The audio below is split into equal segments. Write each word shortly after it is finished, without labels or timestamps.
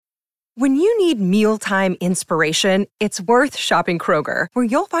When you need mealtime inspiration, it's worth shopping Kroger, where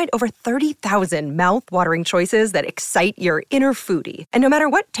you'll find over 30,000 mouth-watering choices that excite your inner foodie. And no matter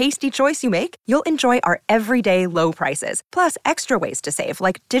what tasty choice you make, you'll enjoy our everyday low prices, plus extra ways to save,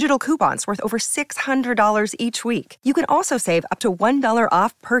 like digital coupons worth over $600 each week. You can also save up to $1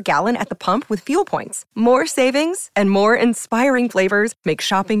 off per gallon at the pump with fuel points. More savings and more inspiring flavors make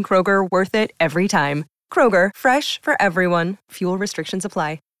shopping Kroger worth it every time. Kroger, fresh for everyone. Fuel restrictions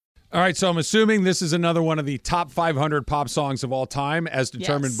apply. All right, so I'm assuming this is another one of the top 500 pop songs of all time as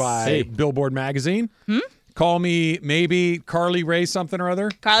determined by Billboard magazine. Call Me Maybe Carly Rae something or other.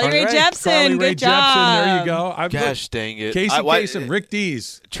 Carly Rae Jepsen. Carly Rae Good job. Jepsen. There you go. Gosh dang it. Casey Kasem, Rick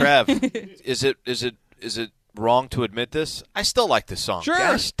Dees. Trav, is it wrong to admit this? I still like this song. Sure.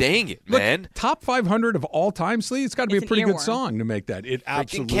 Gosh dang it, man. Look, top 500 of all time, Slee. It's got to be a pretty good earworm. song to make that. It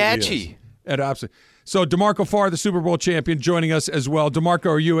absolutely catchy. is. It absolutely. So DeMarco Farr, the Super Bowl champion, joining us as well. DeMarco,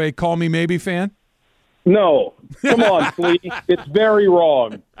 are you a Call Me Maybe fan? No. Come on, Slee. It's very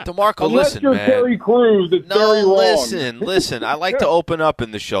wrong. DeMarco, Unless listen, you're man. Terry Crews, it's very wrong. Listen. I like to open up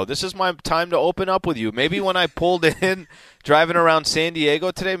in the show. This is my time to open up with you. Maybe when I pulled in driving around San Diego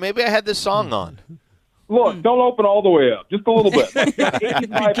today, maybe I had this song on. Look, don't open all the way up. Just a little bit.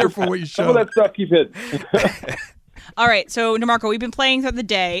 Be careful what you show. Some of that stuff keep hitting. All right, so DeMarco, we've been playing throughout the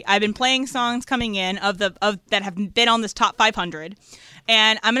day. I've been playing songs coming in of that have been on this top 500,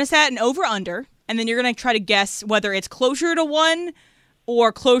 and I'm going to set an over/under, and then you're going to try to guess whether it's closer to 1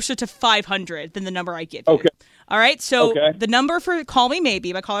 or closer to 500 than the number I give you. Okay. All right, so the number for "Call Me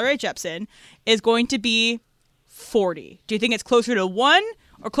Maybe" by Carly Rae Jepsen is going to be 40. Do you think it's closer to 1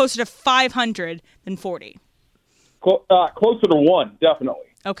 or closer to 500 than 40? Closer to 1, definitely.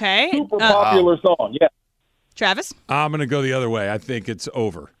 Okay. Super popular song, yeah. Travis? I'm going to go the other way. I think it's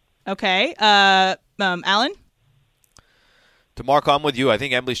over. Okay. Alan? DeMarco, I'm with you. I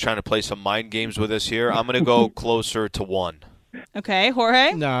think Emily's trying to play some mind games with us here. I'm going to go closer to 1. Okay.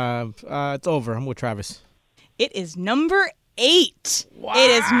 Jorge? Nah, it's over. I'm with Travis. It is number 8. Wow. It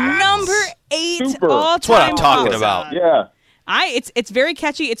is number 8 Super. all-time. That's what I'm talking pop about. song. Yeah. It's very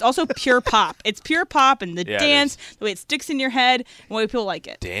catchy. It's also pure pop. It's pure pop and the dance, the way it sticks in your head, and the way people like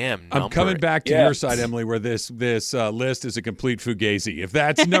it. Damn. I'm coming back to your side, Emily, where this list is a complete fugazi. If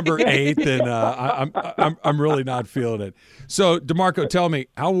that's number 8, then I'm really not feeling it. So, DeMarco, tell me,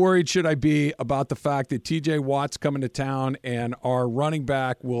 how worried should I be about the fact that T.J. Watt's coming to town and our running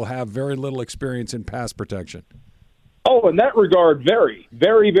back will have very little experience in pass protection? Oh, in that regard, very,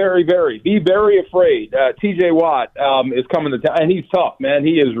 very, very, very. Be very afraid. T.J. Watt is coming to town, and he's tough, man.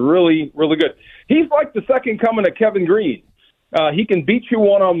 He is really, really good. He's like the second coming of Kevin Green. He can beat you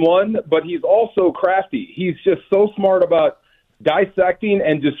one-on-one, but he's also crafty. He's just so smart about dissecting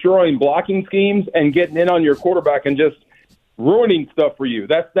and destroying blocking schemes and getting in on your quarterback and just ruining stuff for you.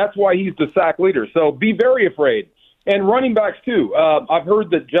 That's why he's the sack leader. So be very afraid. And running backs, too. I've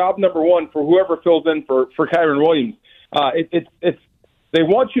heard that job number 1 for whoever fills in for Kyren Williams, they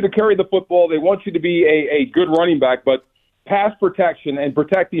want you to carry the football. They want you to be a good running back, but pass protection and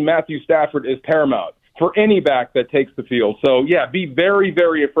protecting Matthew Stafford is paramount for any back that takes the field. So, yeah, be very,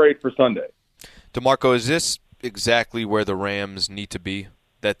 very afraid for Sunday. DeMarco, is this exactly where the Rams need to be?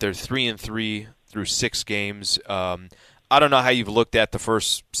 That they're 3-3 through 6 games. I don't know how you've looked at the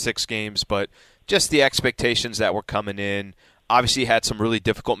first 6 games, but just the expectations that were coming in. Obviously had some really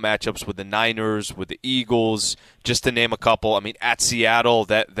difficult matchups with the Niners, with the Eagles, just to name a couple. I mean, at Seattle,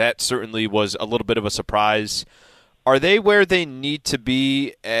 that certainly was a little bit of a surprise. Are they where they need to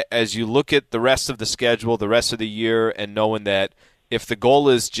be as you look at the rest of the schedule, the rest of the year, and knowing that if the goal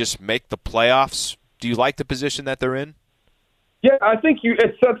is just make the playoffs, do you like the position that they're in? Yeah, I think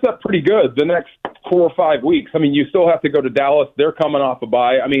it sets up pretty good the next 4 or 5 weeks. I mean, you still have to go to Dallas. They're coming off a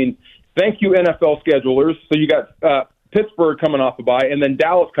bye. I mean, thank you, NFL schedulers. So you got Pittsburgh coming off a bye, and then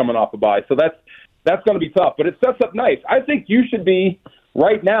Dallas coming off a bye. So that's going to be tough, but it sets up nice. I think you should be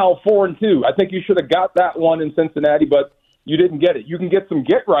right now 4-2. I think you should have got that one in Cincinnati, but you didn't get it. You can get some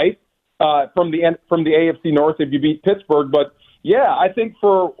get right from the AFC North if you beat Pittsburgh, but yeah, I think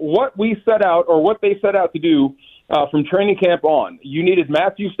for what we set out or what they set out to do from training camp on, you needed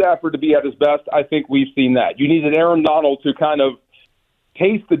Matthew Stafford to be at his best. I think we've seen that. You needed Aaron Donald to kind of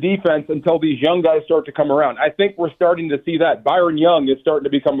taste the defense until these young guys start to come around. I think we're starting to see that. Byron Young is starting to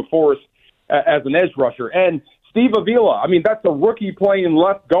become a force as an edge rusher. And Steve Avila, I mean, that's a rookie playing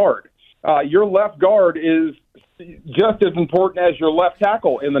left guard. Your left guard is just as important as your left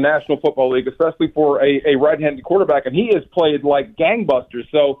tackle in the National Football League, especially for a right-handed quarterback. And he has played like gangbusters.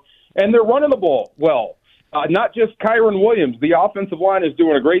 So, and they're running the ball well. Not just Kyren Williams. The offensive line is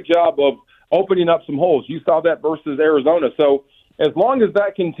doing a great job of opening up some holes. You saw that versus Arizona. So, as long as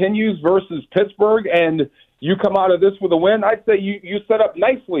that continues versus Pittsburgh and you come out of this with a win, I'd say you set up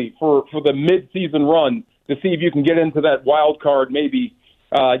nicely for the mid-season run to see if you can get into that wild card, maybe,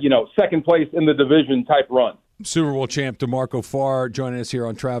 second place in the division type run. Super Bowl champ DeMarco Farr joining us here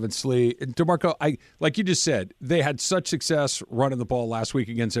on Travis Lee. DeMarco, like you just said, they had such success running the ball last week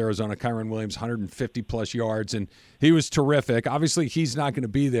against Arizona. Kyren Williams, 150-plus yards, and he was terrific. Obviously, he's not going to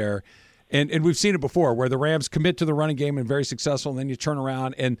be there. And we've seen it before where the Rams commit to the running game and very successful, and then you turn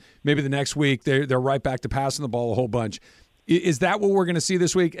around and maybe the next week they're right back to passing the ball a whole bunch. Is that what we're going to see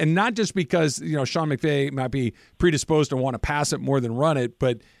this week? And not just because, Sean McVay might be predisposed to want to pass it more than run it,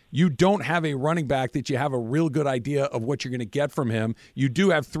 but you don't have a running back that you have a real good idea of what you're going to get from him. You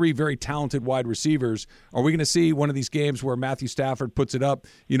do have three very talented wide receivers. Are we going to see one of these games where Matthew Stafford puts it up,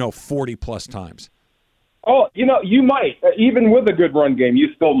 40-plus times? Oh, you might. Even with a good run game, you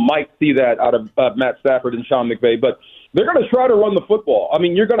still might see that out of Matt Stafford and Sean McVay. But they're going to try to run the football. I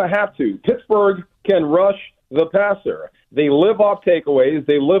mean, you're going to have to. Pittsburgh can rush the passer. They live off takeaways.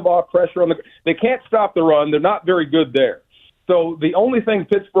 They live off pressure they can't stop the run. They're not very good there. So the only thing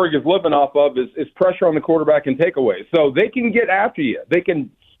Pittsburgh is living off of is pressure on the quarterback and takeaways. So they can get after you. They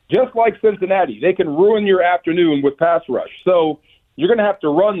can, just like Cincinnati, they can ruin your afternoon with pass rush. So you're going to have to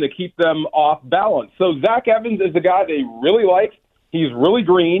run to keep them off balance. So Zach Evans is the guy they really like. He's really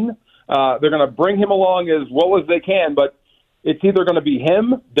green. They're going to bring him along as well as they can, but it's either going to be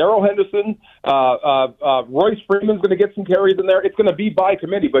him, Darrell Henderson, Royce Freeman's going to get some carries in there. It's going to be by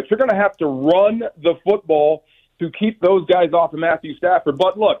committee, but you're going to have to run the football to keep those guys off of Matthew Stafford.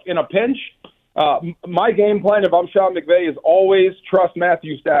 But look, in a pinch, my game plan if I'm Sean McVay is always trust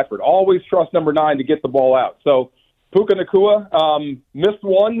Matthew Stafford, always trust number 9 to get the ball out. So Puka Nacua missed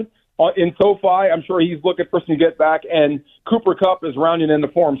one in SoFi. I'm sure he's looking for some get back, and Cooper Kupp is rounding into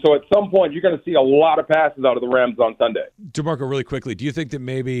form. So at some point, you're going to see a lot of passes out of the Rams on Sunday. DeMarco, really quickly, do you think that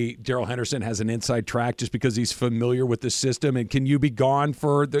maybe Darrell Henderson has an inside track just because he's familiar with the system? And can you be gone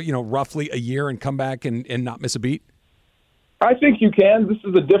for roughly a year and come back and not miss a beat? I think you can. This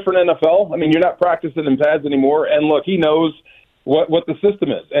is a different NFL. I mean, you're not practicing in pads anymore. And look, he knows what the system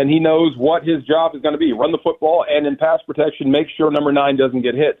is, and he knows what his job is going to be. Run the football, and in pass protection, make sure number 9 doesn't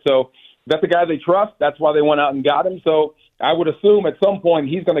get hit. So that's a guy they trust. That's why they went out and got him. So I would assume at some point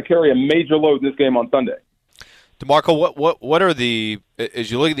he's going to carry a major load in this game on Sunday. DeMarco, what are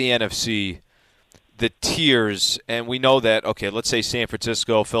as you look at the NFC, the tiers, and we know that, okay, let's say San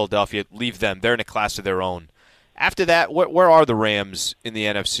Francisco, Philadelphia, leave them. They're in a class of their own. After that, where are the Rams in the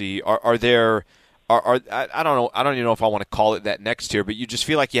NFC? Are there – I don't know. I don't even know if I want to call it that next tier, but you just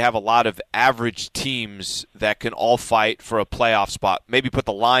feel like you have a lot of average teams that can all fight for a playoff spot. Maybe put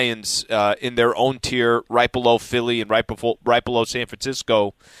the Lions in their own tier, right below Philly and right below San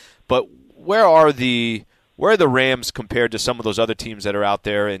Francisco. But where are the Rams compared to some of those other teams that are out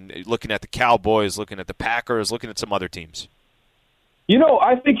there? And looking at the Cowboys, looking at the Packers, looking at some other teams.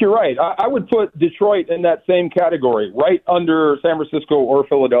 I think you're right. I would put Detroit in that same category, right under San Francisco or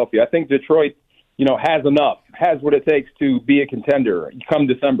Philadelphia. I think Detroit has enough, has what it takes to be a contender come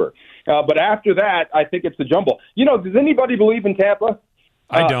December. But after that, I think it's a jumble. Does anybody believe in Tampa?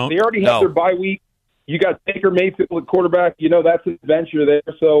 I don't. They already have their bye week. You got Baker Mayfield at quarterback. That's an adventure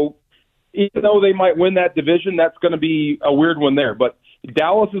there. So even though they might win that division, that's going to be a weird one there. But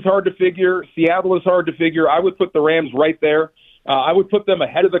Dallas is hard to figure. Seattle is hard to figure. I would put the Rams right there. I would put them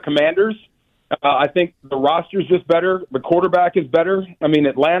ahead of the Commanders. I think the roster's just better. The quarterback is better. I mean,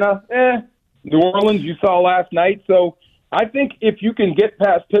 Atlanta, New Orleans, you saw last night. So I think if you can get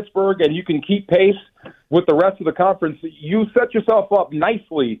past Pittsburgh and you can keep pace with the rest of the conference, you set yourself up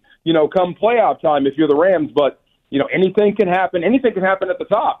nicely, come playoff time if you're the Rams. But, anything can happen. Anything can happen at the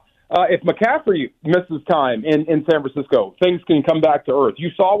top. If McCaffrey misses time in San Francisco, things can come back to earth.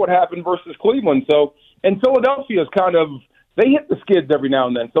 You saw what happened versus Cleveland. So, and Philadelphia is they hit the skids every now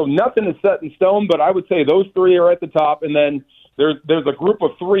and then. So nothing is set in stone, but I would say those three are at the top, and then there's a group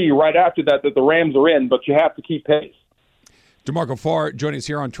of 3 right after that the Rams are in, but you have to keep pace. DeMarco Farr joining us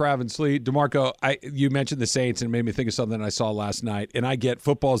here on Travis Lee. DeMarco, you mentioned the Saints, and it made me think of something I saw last night. And I get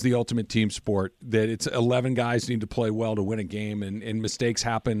football is the ultimate team sport, that it's 11 guys need to play well to win a game, and mistakes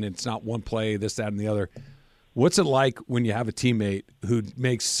happen. It's not one play, this, that, and the other. What's it like when you have a teammate who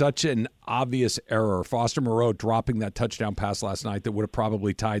makes such an obvious error, Foster Moreau dropping that touchdown pass last night that would have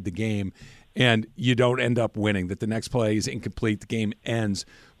probably tied the game, and you don't end up winning, that the next play is incomplete, the game ends?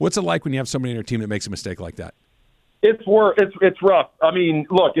 What's it like when you have somebody in your team that makes a mistake like that? It's rough. I mean,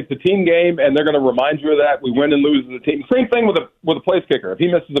 look, it's a team game, and they're going to remind you of that. We win and lose as a team. Same thing with a place kicker. If he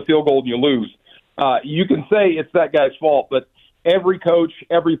misses a field goal and you lose, you can say it's that guy's fault, but every coach,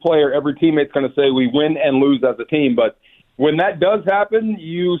 every player, every teammate's going to say we win and lose as a team. But when that does happen,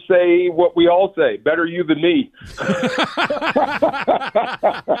 you say what we all say: better you than me.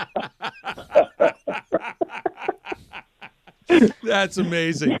 That's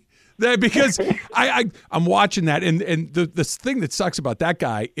amazing. Because I'm watching that, and the thing that sucks about that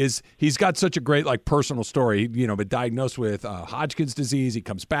guy is he's got such a great personal story. Been diagnosed with Hodgkin's disease. He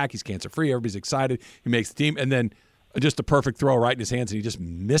comes back. He's cancer free. Everybody's excited. He makes the team, and then just a perfect throw right in his hands, and he just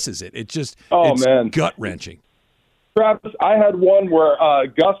misses it. It's gut wrenching. Travis, I had one where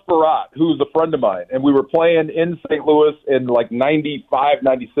Gus Barat, who's a friend of mine, and we were playing in St. Louis in 95,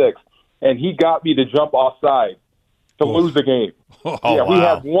 96, and he got me to jump offside to lose the game. We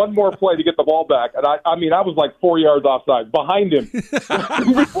had one more play to get the ball back, and I was 4 yards offside behind him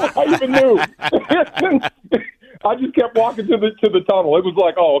before I even knew. I just kept walking to the tunnel. It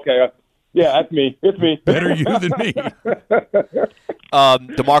was okay. Yeah, that's me. It's me. Better you than me.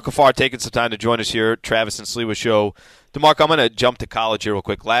 DeMarco Farr taking some time to join us here, Travis and Sliwa Show. DeMarco, I'm going to jump to college here real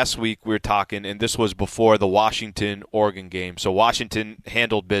quick. Last week we were talking, and this was before the Washington-Oregon game. So Washington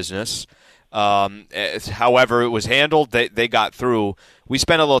handled business. However it was handled, they got through. We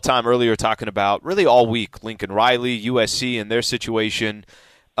spent a little time earlier talking about, really all week, Lincoln Riley, USC, and their situation.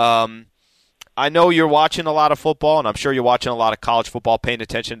 I know you're watching a lot of football, and I'm sure you're watching a lot of college football, paying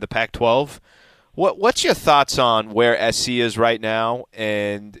attention to the Pac-12. What's your thoughts on where SC is right now?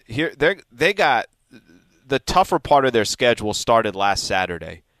 And here they got the tougher part of their schedule started last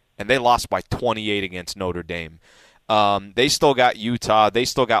Saturday, and they lost by 28 against Notre Dame. They still got Utah. They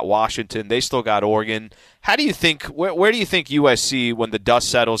still got Washington. They still got Oregon. How do you think? Where do you think USC, when the dust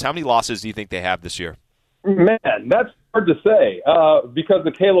settles, how many losses do you think they have this year? Man, that's hard to say because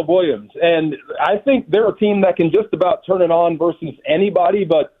of Caleb Williams. And I think they're a team that can just about turn it on versus anybody.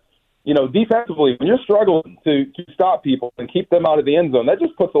 But, defensively, when you're struggling to stop people and keep them out of the end zone, that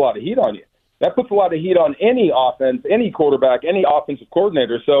just puts a lot of heat on you. That puts a lot of heat on any offense, any quarterback, any offensive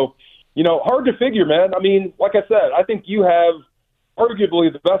coordinator. So, hard to figure, man. Like I said, I think you have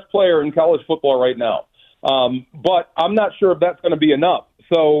arguably the best player in college football right now. But I'm not sure if that's going to be enough.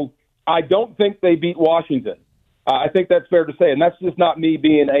 So I don't think they beat Washington. I think that's fair to say, and that's just not me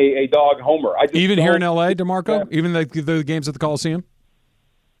being a dog homer. Even here in L.A., DeMarco? Even the games at the Coliseum?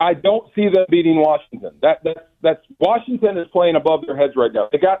 I don't see them beating Washington. That's Washington is playing above their heads right now.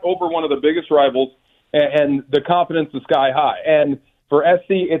 They got over one of the biggest rivals, and the confidence is sky high. And for SC,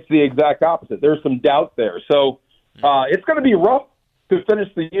 it's the exact opposite. There's some doubt there. So it's going to be rough to finish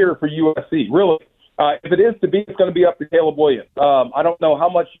the year for USC, really. If it is to be, it's going to be up to Caleb Williams. I don't know how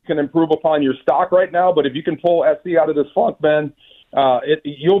much you can improve upon your stock right now, but if you can pull SC out of this funk, Ben,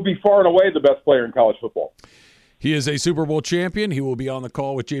 you'll be far and away the best player in college football. He is a Super Bowl champion. He will be on the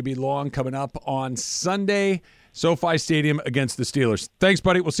call with JB Long coming up on Sunday, SoFi Stadium against the Steelers. Thanks,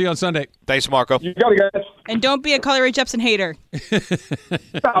 buddy. We'll see you on Sunday. Thanks, Marco. You got it, guys. And don't be a Color Ray Jepsen hater.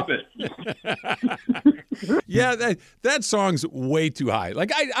 Stop it. Yeah, that song's way too high.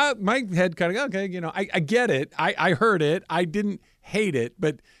 I my head kind of, okay, I get it. I heard it. I didn't hate it,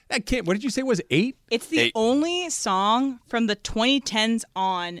 but that can't. What did you say was 8? It's the 8. only song from the 2010s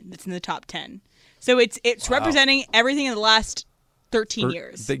on that's in the top 10. So it's representing everything in the last 13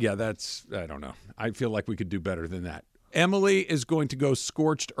 years. Yeah, I don't know. I feel like we could do better than that. Emily is going to go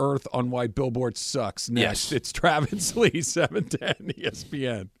scorched earth on why Billboard sucks next. Yes. It's Travis Lee, 710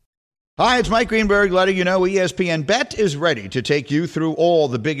 ESPN. Hi, it's Mike Greenberg letting you know ESPN Bet is ready to take you through all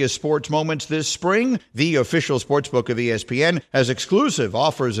the biggest sports moments this spring. The official sportsbook of ESPN has exclusive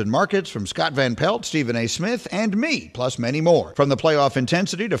offers and markets from Scott Van Pelt, Stephen A. Smith, and me, plus many more. From the playoff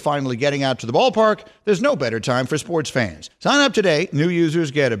intensity to finally getting out to the ballpark, there's no better time for sports fans. Sign up today. New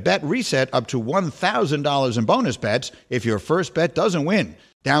users get a bet reset up to $1,000 in bonus bets if your first bet doesn't win.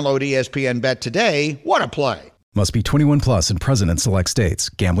 Download ESPN Bet today. What a play. Must be 21 plus and present in select states.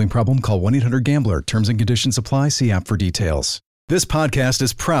 Gambling problem? Call 1-800-GAMBLER. Terms and conditions apply. See app for details. This podcast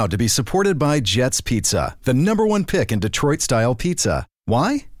is proud to be supported by Jets Pizza, the #1 pick in Detroit-style pizza.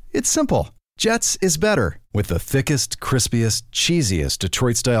 Why? It's simple. Jets is better. With the thickest, crispiest, cheesiest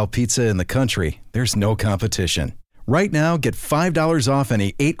Detroit-style pizza in the country, there's no competition. Right now, get $5 off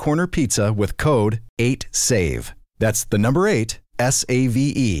any 8-corner pizza with code 8SAVE. That's the number 8,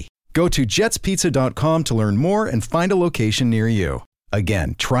 S-A-V-E. Go to jetspizza.com to learn more and find a location near you.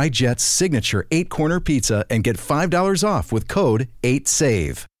 Again, try Jet's signature 8-corner pizza and get $5 off with code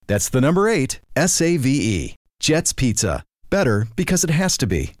 8SAVE. That's the number 8, S-A-V-E. Jet's Pizza. Better because it has to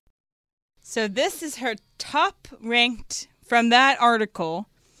be. So this is her top ranked, from that article,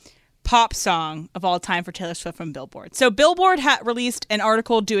 pop song of all time for Taylor Swift from Billboard. So Billboard had released an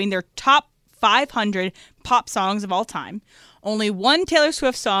article doing their top 500 pop songs of all time. Only one Taylor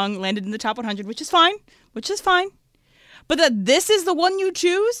Swift song landed in the top 100, which is fine. but that this is the one you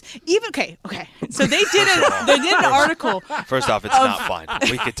choose. Even okay. So they did an article. First off, it's not fun.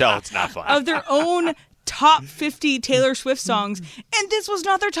 We could tell it's not fun. Of their own top 50 Taylor Swift songs, and this was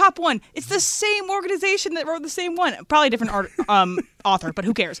not their top one. It's the same organization that wrote the same one. Probably a different author, but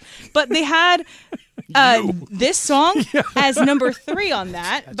who cares? But they had this song as number 3 on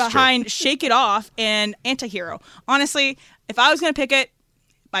that, behind Shake It Off and Antihero. Honestly, if I was going to pick it,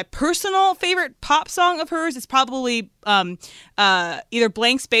 my personal favorite pop song of hers is probably either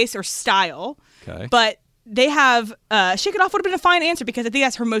Blank Space or Style. Okay. But they have Shake It Off would have been a fine answer because I think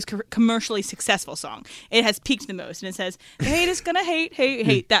that's her most commercially successful song. It has peaked the most, and it says, "The hate is gonna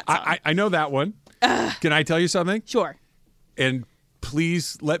hate that song." I know that one. Can I tell you something? Sure. And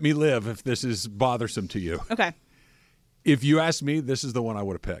please let me live if this is bothersome to you. Okay. If you asked me, this is the one I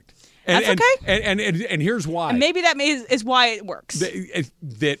would have picked. That's okay. And here's why. And maybe that is why it works.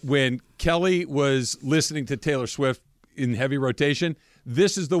 That when Kelly was listening to Taylor Swift in heavy rotation,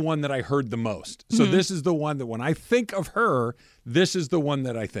 this is the one that I heard the most. So this is the one that when I think of her, this is the one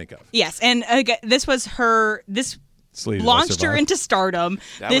that I think of. Yes, and again, this was her. This launched her into stardom.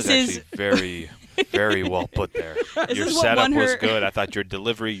 That was very, very well put there. Your setup was good. I thought your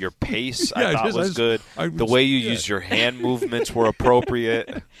delivery, your pace, I thought was good. The way you used your hand movements were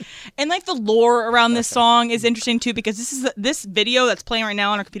appropriate. And like the lore around this song is interesting too, because this video that's playing right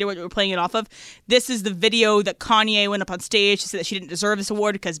now on our computer, what we're playing it off of. This is the video that Kanye went up on stage to say that she didn't deserve this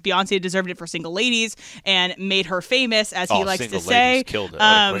award because Beyonce deserved it for Single Ladies and made her famous, as he likes to say. Killed it.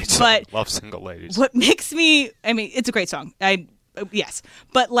 But love Single Ladies. What makes me, it's a great song. Yes.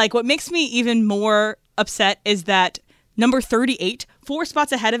 But like what makes me even more upset is that number 38, 4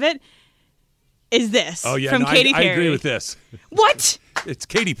 spots ahead of it, is this from Katy Perry. I agree with this. What? It's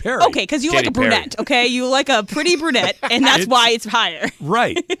Katy Perry. Okay, because you like a brunette, okay? You like a pretty brunette, and that's why it's higher.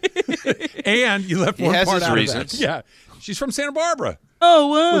 Right. And you left one part out reasons. of that. Yeah. She's from Santa Barbara. Oh,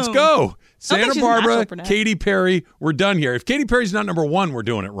 wow. Let's go. Santa Barbara, Katy Perry. We're done here. If Katy Perry's not number 1, we're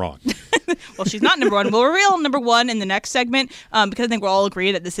doing it wrong. Well, she's not number 1. We'll reveal number 1 in the next segment because I think we'll all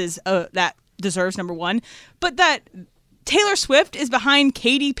agree that this is that deserves number 1. But that Taylor Swift is behind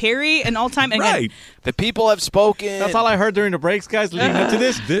Katy Perry an all-time. Right. The people have spoken. That's all I heard during the breaks, guys, leading up to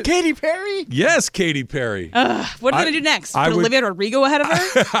this. Katy Perry? Yes, Katy Perry. What are they going to do next? Put Olivia Rodrigo ahead of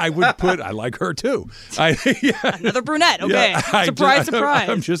her? I like her too. Another brunette, okay. Yeah, surprise.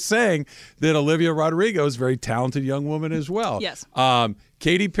 I'm just saying that Olivia Rodrigo is a very talented young woman as well. Yes.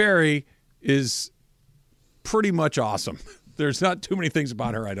 Katy Perry is pretty much awesome. There's not too many things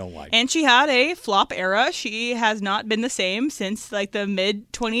about her I don't like. And she had a flop era. She has not been the same since like the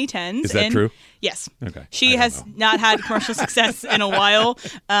mid 2010s. Is that true? Yes. Okay. She has not had commercial success in a while.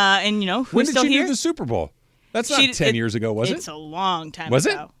 And who's when did still she here? do the Super Bowl? That's not 10 years ago, was it? It's a long time was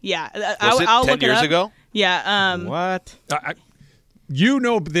ago. It? Yeah. I'll 10 years ago? Yeah. What? You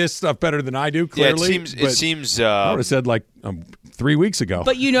know this stuff better than I do, clearly. Yeah, it seems I would have said like 3 weeks ago.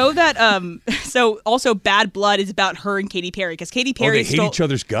 But you know that, so also Bad Blood is about her and Katy Perry, because Katy Perry they hate each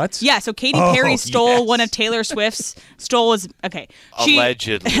other's guts? Yeah, so Katy Perry stole one of Taylor Swift's,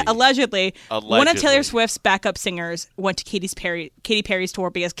 Allegedly. One of Taylor Swift's backup singers went to Katy Perry's tour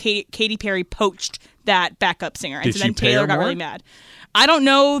because Katy Perry poached that backup singer. And Did so she then pay Taylor her got more? really mad. I don't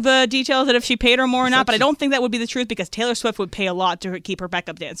know the details that if she paid her more or not, but I don't think that would be the truth because Taylor Swift would pay a lot to keep her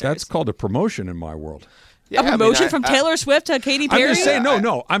backup dancers. That's called a promotion in my world. Yeah, a promotion from Taylor Swift to Katy Perry? I'm just saying,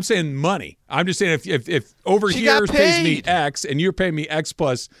 no. I'm saying money. I'm just saying if over here pays me X and you're paying me X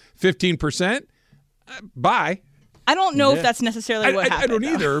plus 15%, bye. I don't know if that's necessarily what happened. I don't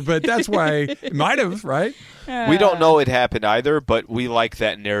either, but that's why it might have, right? We don't know it happened either, but we like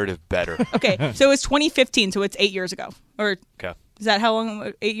that narrative better. Okay, so it's 2015, so it's 8 years ago. Or is that how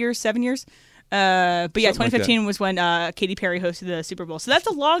long? 8 years? 7 years? But yeah, 2015 was when Katy Perry hosted the Super Bowl. So that's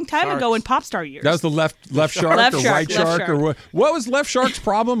a long time ago in pop star years. That was the left shark or right shark or what was left shark's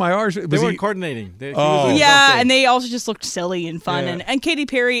problem? They weren't coordinating. And they also just looked silly and fun. Yeah. And Katy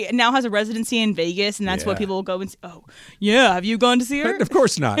Perry now has a residency in Vegas, and that's what people will go and see. Oh, yeah. Have you gone to see her? Of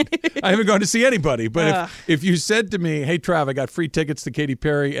course not. I haven't gone to see anybody. But if you said to me, hey, Trav, I got free tickets to Katy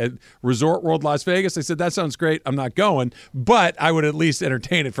Perry at Resort World Las Vegas, I said, that sounds great. I'm not going. But I would at least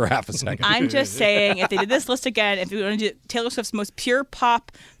entertain it for half a second. I'm just saying, if they did this list again, if we want to do Taylor Swift's most pure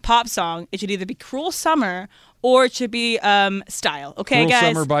pop song, it should either be Cruel Summer or it should be Style. Okay, Cruel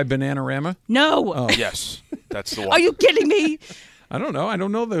guys? Summer by Bananarama? No. Oh. Yes, that's the one. Are you kidding me? I don't know. I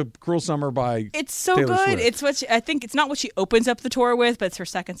don't know the Cruel Summer by It's so Taylor good. Swift. It's what I think it's not what she opens up the tour with, but it's her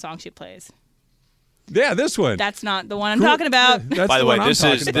second song she plays. Yeah, this one. That's not the one I'm talking about. That's By the way, one this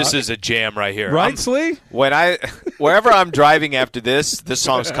I'm is talking this about. is a jam right here. Right, Slee? Wherever I'm driving after this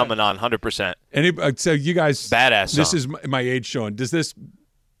song's coming on 100%. So you guys, Badass This song. is my age showing. Does this?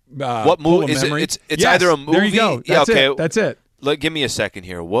 What pull movie a is it? memory? It's Yes, either a movie. There you go. That's it. That's it. Look, give me a second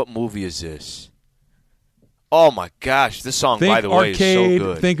here. What movie is this? Oh my gosh, this song, Think by the way, arcade, is so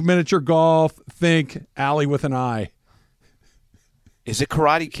good. think miniature golf, think Alley with an Eye. Is it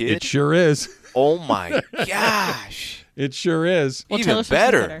Karate Kid? It sure is. Oh my gosh. It sure is. Well, Even Taylor Swift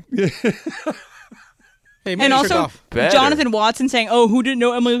is better. Hey, And miniature also, golf. Better. Jonathan Watson saying, "Oh, who didn't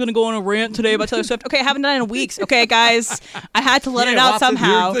know Emily was going to go on a rant today about Taylor Swift?" Okay, I haven't done it in weeks. Okay, guys, I had to let it out Watson,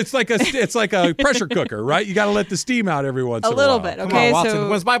 somehow. It's like a pressure cooker, right? You got to let the steam out every once A in a little while. bit. Come Okay, on, Watson. so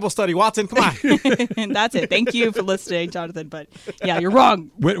When's Bible study? Watson, come on. and that's it. Thank you for listening, Jonathan. But yeah, you're wrong.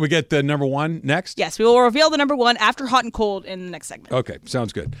 We get the number one next? Yes, we will reveal the number one after Hot and Cold in the next segment. Okay,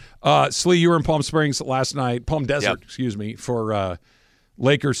 sounds good. Slee, you were in Palm Springs last night, Palm Desert, excuse me, for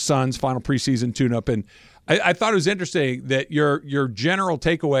Lakers Suns final preseason tune-up, and I thought it was interesting that your general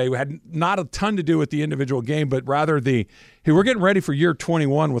takeaway had not a ton to do with the individual game, but rather hey, we're getting ready for year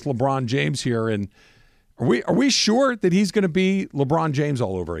 21 with LeBron James here, and are we sure that he's going to be LeBron James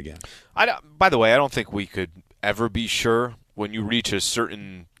all over again? By the way, I don't think we could ever be sure when you reach a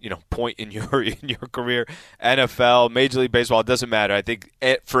certain point in your career. NFL, Major League Baseball, it doesn't matter. I think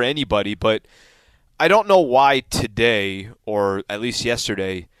for anybody, but I don't know why today, or at least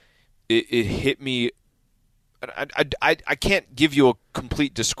yesterday, it hit me. I can't give you a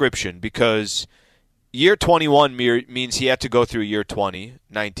complete description because year 21 means he had to go through year 20,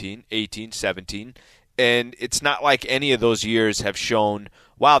 19, 18, 17, and it's not like any of those years have shown,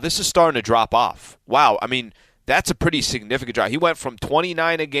 wow, this is starting to drop off. Wow, I mean, that's a pretty significant drop. He went from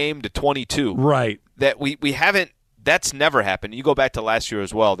 29 a game to 22. Right. That we haven't – that's never happened. You go back to last year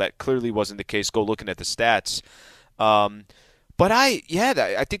as well. That clearly wasn't the case. Go looking at the stats. But I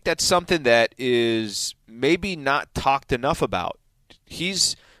think that's something that is maybe not talked enough about.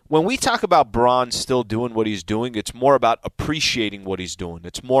 When we talk about Bron still doing what he's doing, it's more about appreciating what he's doing.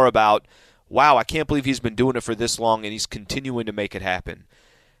 It's more about, wow, I can't believe he's been doing it for this long and he's continuing to make it happen.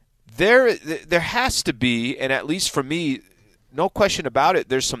 There has to be, and at least for me, no question about it,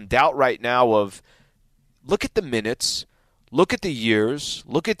 there's some doubt right now of look at the minutes, look at the years,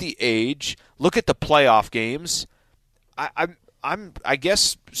 look at the age, look at the playoff games. I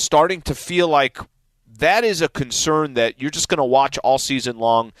guess starting to feel like that is a concern that you're just going to watch all season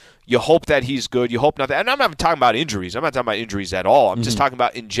long. You hope that he's good. You hope not that. And I'm not talking about injuries. I'm not talking about injuries at all. I'm just talking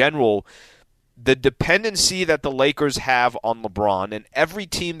about in general the dependency that the Lakers have on LeBron. And every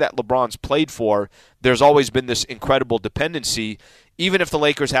team that LeBron's played for, there's always been this incredible dependency. Even if the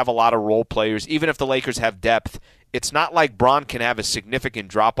Lakers have a lot of role players, even if the Lakers have depth, it's not like Bron can have a significant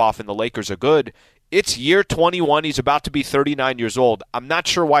drop-off and the Lakers are good. It's year 21. He's about to be 39 years old. I'm not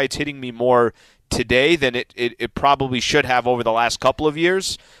sure why it's hitting me more today than it probably should have over the last couple of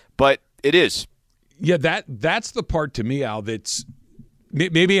years, but it is. Yeah, that's the part to me, Al, that's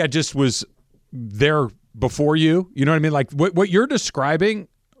maybe I just was there before you. You know what I mean? Like what you're describing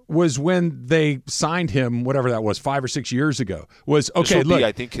was when they signed him, whatever that was, 5 or 6 years ago. Was okay. This will look, be,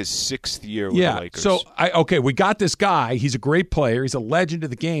 I think, his 6th year with the Lakers. So we got this guy. He's a great player. He's a legend of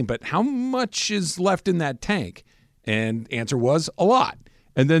the game. But how much is left in that tank? And answer was a lot.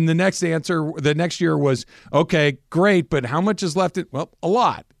 And then the next year was, okay, great, but how much is left? Well, a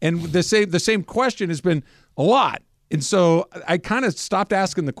lot. And the same question has been a lot. And so I kind of stopped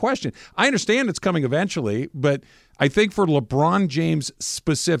asking the question. I understand it's coming eventually, but I think for LeBron James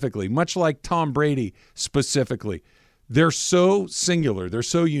specifically, much like Tom Brady specifically, they're so singular, they're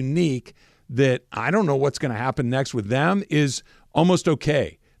so unique that I don't know what's going to happen next with them is almost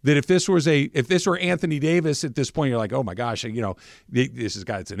okay. That if this were Anthony Davis at this point, you're like, oh my gosh, this is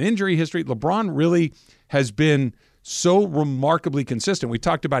it's an injury history. LeBron really has been so remarkably consistent. We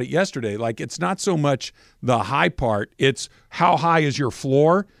talked about it yesterday. Like, it's not so much the high part, it's how high is your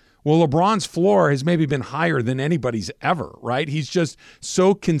floor. Well, LeBron's floor has maybe been higher than anybody's ever, right? He's just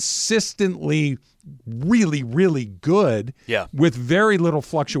so consistently really, really good with very little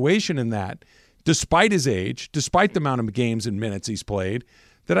fluctuation in that, despite his age, despite the amount of games and minutes he's played,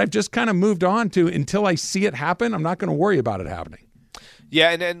 that I've just kind of moved on to until I see it happen. I'm not going to worry about it happening. Yeah,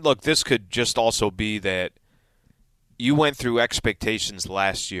 and look, this could just also be that you went through expectations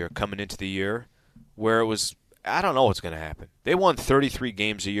last year coming into the year where it was, I don't know what's going to happen. They won 33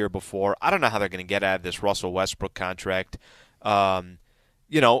 games a year before. I don't know how they're going to get out of this Russell Westbrook contract.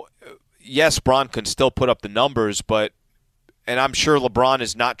 Yes, Bron can still put up the numbers, and I'm sure LeBron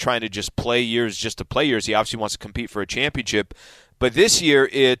is not trying to just play years just to play years. He obviously wants to compete for a championship. But this year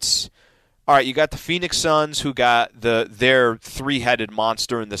it's, all right, you got the Phoenix Suns who got their three-headed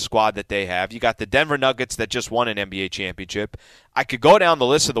monster in the squad that they have. You got the Denver Nuggets that just won an NBA championship. I could go down the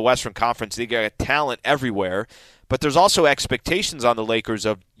list of the Western Conference. They got talent everywhere. But there's also expectations on the Lakers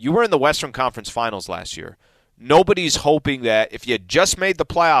of, you were in the Western Conference Finals last year. Nobody's hoping that if you just made the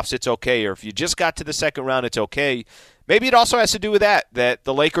playoffs, it's okay, or if you just got to the second round, it's okay. Maybe it also has to do with that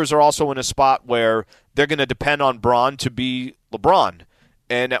the Lakers are also in a spot where they're going to depend on Bron to be LeBron.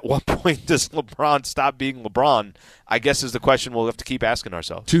 And at what point does LeBron stop being LeBron, I guess, is the question we'll have to keep asking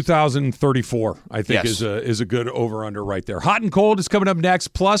ourselves. 2034, I think, Yes. is a good over-under right there. Hot and Cold is coming up next,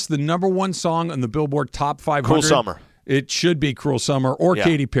 plus the number one song on the Billboard Top 500. Cruel Summer. It should be Cruel Summer or Yeah.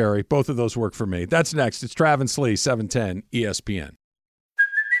 Katy Perry. Both of those work for me. That's next. It's Travis Lee, 710 ESPN.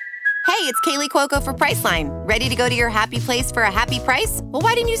 Hey, it's Kaylee Cuoco for Priceline. Ready to go to your happy place for a happy price? Well,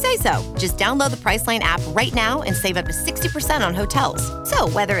 why didn't you say so? Just download the Priceline app right now and save up to 60% on hotels. So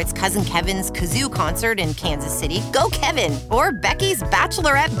whether it's Cousin Kevin's Kazoo Concert in Kansas City, go Kevin, or Becky's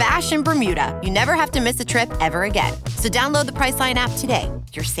Bachelorette Bash in Bermuda, you never have to miss a trip ever again. So download the Priceline app today.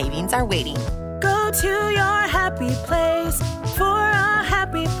 Your savings are waiting. Go to your happy place for a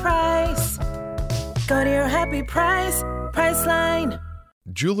happy price. Go to your happy price, Priceline.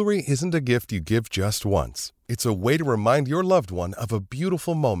 Jewelry isn't a gift you give just once. It's a way to remind your loved one of a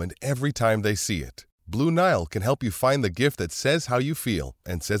beautiful moment every time they see it. Blue Nile can help you find the gift that says how you feel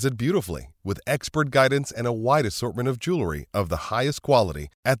and says it beautifully, with expert guidance and a wide assortment of jewelry of the highest quality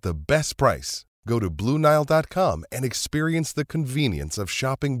at the best price. Go to BlueNile.com and experience the convenience of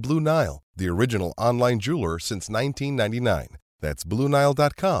shopping Blue Nile, the original online jeweler since 1999. That's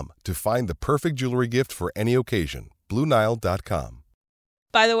BlueNile.com to find the perfect jewelry gift for any occasion. BlueNile.com.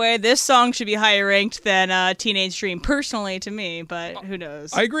 By the way, this song should be higher ranked than Teenage Dream, personally, to me, but who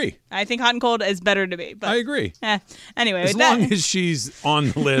knows? I agree. I think Hot and Cold is better to me. But, I agree. Anyway, as with long that, as she's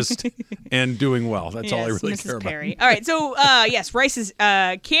on the list and doing well, that's all I really Mrs. care Perry. about. All right, so yes, Rice's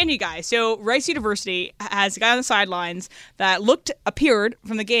candy guy. So Rice University has a guy on the sidelines that appeared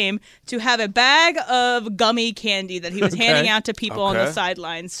from the game to have a bag of gummy candy that he was handing out to people on the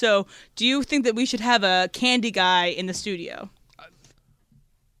sidelines. So do you think that we should have a candy guy in the studio?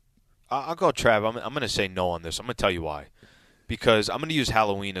 I'll go, Trav. I'm going to say no on this. I'm going to tell you why. Because I'm going to use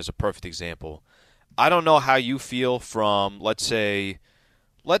Halloween as a perfect example. I don't know how you feel from, let's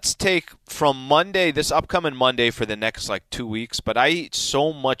take from Monday, this upcoming Monday for the next 2 weeks, but I eat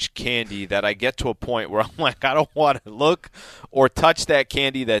so much candy that I get to a point where I'm like, I don't want to look or touch that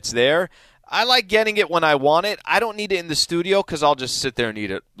candy that's there. I like getting it when I want it. I don't need it in the studio because I'll just sit there and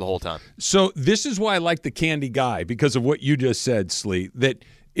eat it the whole time. So this is why I like the candy guy, because of what you just said, Sleet, that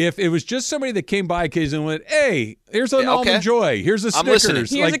if it was just somebody that came by occasionally and went, hey, here's an Almond Joy, here's a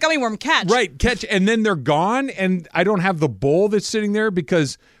Snickers. Here's a gummy worm, catch. Right, catch, and then they're gone, and I don't have the bowl that's sitting there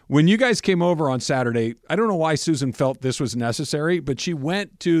because when you guys came over on Saturday, I don't know why Susan felt this was necessary, but she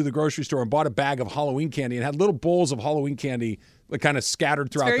went to the grocery store and bought a bag of Halloween candy and had little bowls of Halloween candy kind of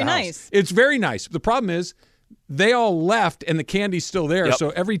scattered throughout the house. Nice. It's very nice. The problem is, they all left, and the candy's still there. Yep. So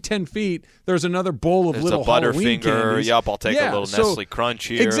every 10 feet, there's another bowl of little Halloween candies. Yep, I'll take a little Nestle Crunch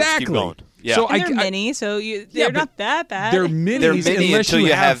here. Exactly. Let's keep going. Yeah. So they're mini, so they're not that bad. They're mini unless until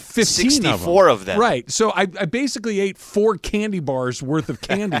you have 64 of them. Right. So I basically ate 4 candy bars worth of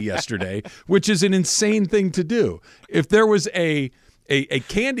candy yesterday, which is an insane thing to do. If there was a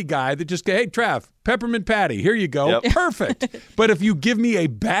candy guy that just go, hey, Trav, peppermint patty, here you go. Yep. Perfect. But if you give me a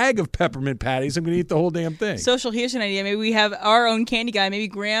bag of peppermint patties, I'm going to eat the whole damn thing. Social, here's an idea. Maybe we have our own candy guy. Maybe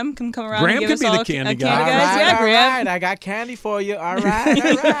Graham can come around Graham and give could us be all the candy guy. Candy guys. All Yeah, Graham. right, I got candy for you. All right.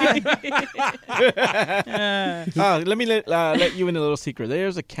 Let me let you in a little secret.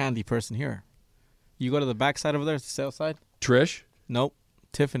 There's a candy person here. You go to the back side over there, the sales side. Trish? Nope.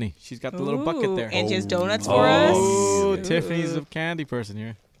 Tiffany. She's got the little bucket there. And she has donuts for us. Oh, Tiffany's a candy person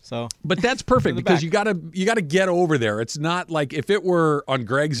here. So, but that's perfect because you gotta get over there. It's not like if it were on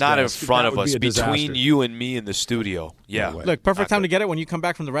Greg's not desk, in front of us, disaster. between you and me in the studio. Yeah, look, perfect time to get it when you come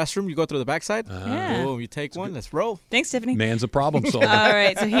back from the restroom. You go through the backside. Yeah. Boom, you take one. Let's roll. Thanks, Tiffany. Man's a problem solver. All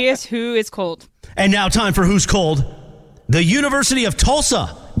right, so here's who is cold. And now time for Who's Cold. The University of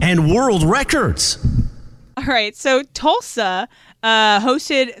Tulsa and world records. All right, so Tulsa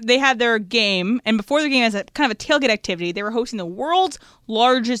they had their game, and before their game as a kind of a tailgate activity, they were hosting the world's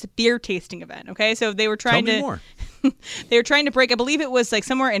largest beer tasting event. Okay, so they were trying Tell me more. They were trying to break. I believe it was like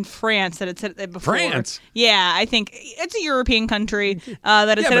somewhere in France that had said it before. France? Yeah, I think it's a European country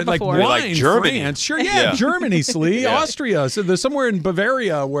that had said it before. Like Like Germany. France. Sure, yeah. Germany, Slee, Austria. So there's somewhere in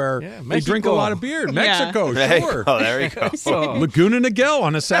Bavaria where they drink a lot of beer. Mexico, sure. Oh, there you go. Laguna Niguel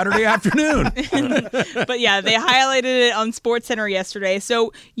on a Saturday afternoon. But yeah, they highlighted it on SportsCenter yesterday.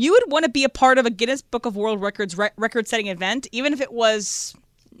 So you would want to be a part of a Guinness Book of World Records record-setting event, even if it was,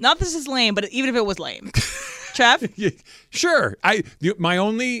 not this is lame, but even if it was lame. Trev? Sure. My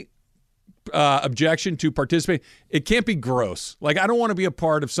only objection to participate, it can't be gross. Like, I don't want to be a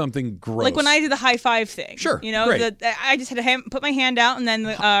part of something gross. Like when I did the high five thing. Sure, You know, great. I just had to put my hand out, and then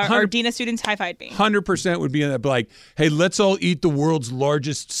our DINA students high-fived me. 100% would be in that, like, hey, let's all eat the world's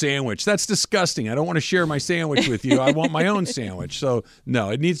largest sandwich. That's disgusting. I don't want to share my sandwich with you. I want my own sandwich. So, no,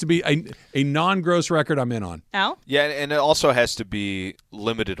 it needs to be a non-gross record I'm in on. Al? Yeah, and it also has to be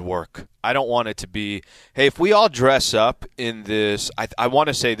limited work. I don't want it to be, hey, if we all dress up in this, I want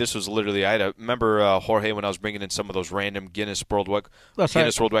to say this was literally, remember Jorge when I was bringing in some of those random Guinness World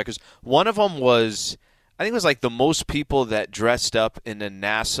Records. One of them was, I think it was like the most people that dressed up in a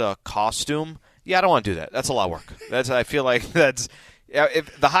NASA costume. Yeah, I don't want to do that. That's a lot of work. I feel like that's,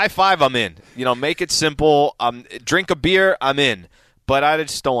 if the high five, I'm in. Make it simple. Drink a beer, I'm in. But I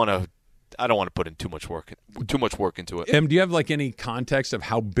just don't want to. I don't want to put in too much work into it. Do you have like any context of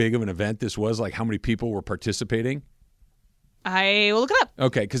how big of an event this was? Like how many people were participating? I will look it up.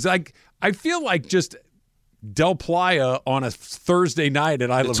 Okay, because I feel like just Del Playa on a Thursday night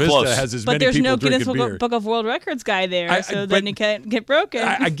at Isla Vista close. has as But many there's people no drinking Guinness beer. Book of World Records guy there, then it can't get broken.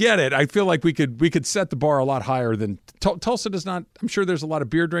 I get it. I feel like we could set the bar a lot higher than Tulsa does not. I'm sure there's a lot of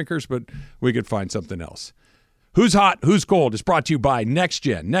beer drinkers, but we could find something else. Who's Hot, Who's Cold is brought to you by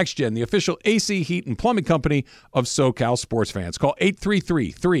NextGen. NextGen, the official AC, heat, and plumbing company of SoCal sports fans. Call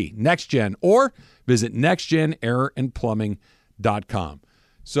 833-3-NEXTGen or visit nextgenairandplumbing.com.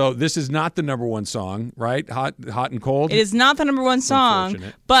 So this is not the number one song, right? Hot and Cold? It is not the number one song,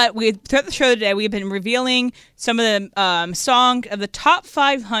 but throughout the show today, we've been revealing some of the song of the top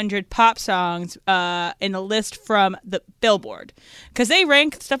 500 pop songs in the list from the Billboard, because they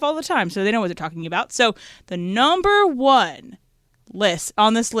rank stuff all the time, so they know what they're talking about. So the number one list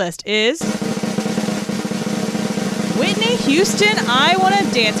on this list is Whitney Houston, I Want to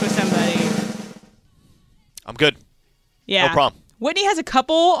Dance with Somebody. I'm good. Yeah. No problem. Whitney has a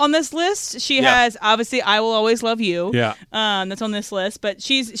couple on this list. She has, obviously, I Will Always Love You. Yeah. That's on this list. But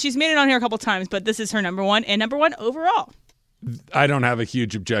she's made it on here a couple times, but this is her number one and number one overall. I don't have a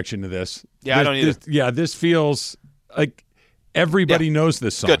huge objection to this. Yeah, I don't either. This feels like everybody knows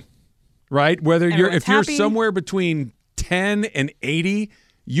this song. Good. Right? Whether Everyone's you're happy. somewhere between 10 and 80,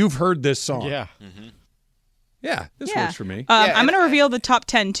 you've heard this song. Yeah. Mm-hmm. Yeah, this works for me. I'm going to reveal the top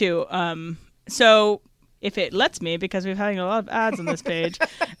 10 too. So if it lets me, because we've had a lot of ads on this page.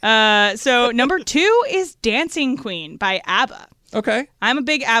 So number 2 is Dancing Queen by ABBA. Okay. I'm a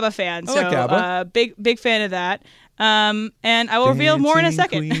big ABBA fan, I like ABBA. big fan of that. And I will reveal more in a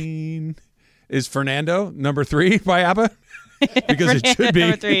second. Queen. Is Fernando number 3 by ABBA? Because it should be.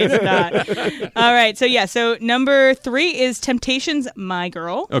 Number 3 is not. All right. So number 3 is Temptations' My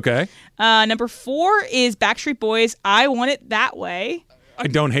Girl. Okay. Number 4 is Backstreet Boys' I Want It That Way. I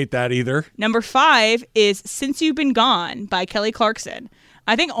don't hate that either. Number 5 is Since You've Been Gone by Kelly Clarkson.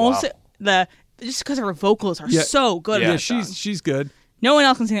 I think also just because her vocals are so good. Yeah, she's good. No one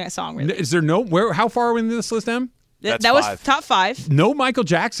else can sing that song, really. Is there how far are we in this list, Em? That was top 5. No Michael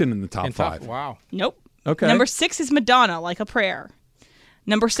Jackson in the top 5. Wow. Nope. Okay. Number 6 is Madonna, Like a Prayer.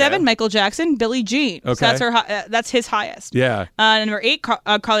 Number 7, Michael Jackson, Billie Jean. Okay. So that's his highest. Yeah. Number 8,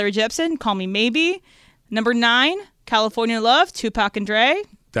 Carly Rae Jepsen, Call Me Maybe. Number 9, California Love, Tupac and Dre.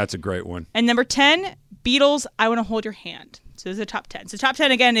 That's a great one. And number 10, Beatles, I Want to Hold Your Hand. So this is the top 10. So top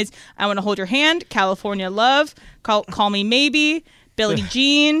 10 again is I Want to Hold Your Hand, California Love, Call Me Maybe, Billie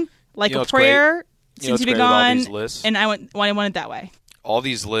Jean, Like a Prayer, Since You've Been Gone, and I Want It That Way. All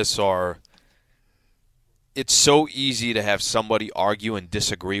these lists are, it's so easy to have somebody argue and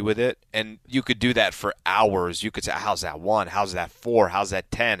disagree with it, and you could do that for hours. You could say, how's that 1? How's that 4? How's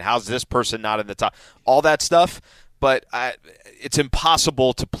that 10? How's this person not in the top? All that stuff. But it's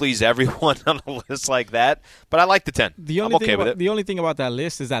impossible to please everyone on a list like that. But I like the 10. I'm okay with it. The only thing about that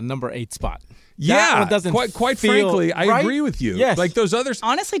list is that number 8 spot. Yeah, that one doesn't quite feel, frankly, I right? agree with you. Yes. Like those others.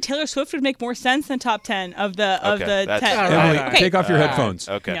 Honestly, Taylor Swift would make more sense than top 10 of the 10. Emily, take off your headphones.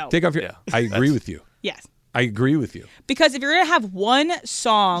 Okay. No. Take off your. I agree with you. Yes. I agree with you. Because if you're going to have one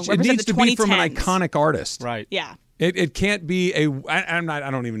song It represent needs the to be 2010s, from an iconic artist. Right. Yeah. It can't be a. I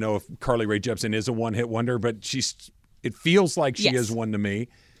don't even know if Carly Rae Jepsen is a one-hit wonder, but it feels like she is one to me.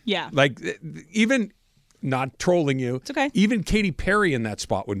 Yeah. Like even not trolling you. It's okay. Even Katy Perry in that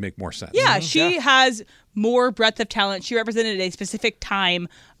spot would make more sense. Yeah, she has more breadth of talent. She represented a specific time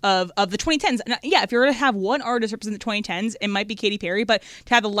of the 2010s. And yeah, if you're going to have one artist represent the 2010s, it might be Katy Perry, but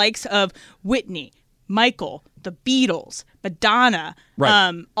to have the likes of Whitney, Michael, the Beatles, Madonna,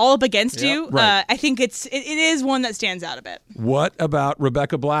 all up against you, I think it is one that stands out a bit. What about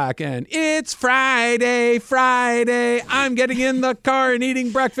Rebecca Black and It's Friday, I'm getting in the car and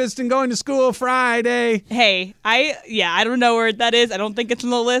eating breakfast and going to school Friday. Hey, I don't know where that is. I don't think it's on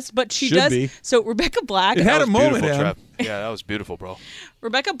the list, but she does. Be. So Rebecca Black. It had a moment, Trev. Yeah, that was beautiful, bro.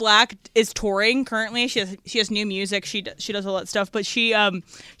 Rebecca Black is touring currently. She has new music. She does all that stuff, but she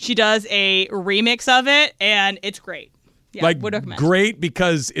does a remix of it, and it's great. Yeah, like would recommend. Great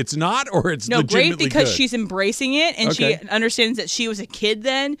because it's not, or it's legitimately great because good? She's embracing it and she understands that she was a kid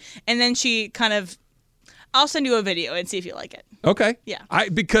then, and then she kind of. I'll send you a video and see if you like it. Okay. Yeah.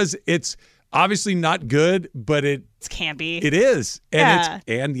 Because it's obviously not good, but it's campy. It is, and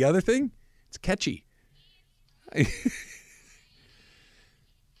and the other thing, it's catchy.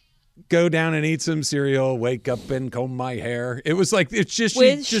 Go down and eat some cereal, wake up and comb my hair. It was like, it's just...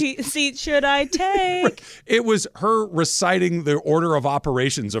 Which seat should I take? It was her reciting the order of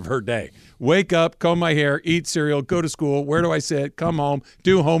operations of her day. Wake up, comb my hair, eat cereal, go to school. Where do I sit? Come home,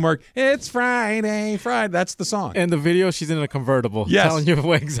 do homework. It's Friday. That's the song. And the video, she's in a convertible. Yes. Telling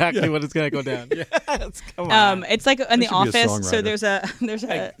you exactly what is going to go down. Yes, come on. It's like in The Office. So there's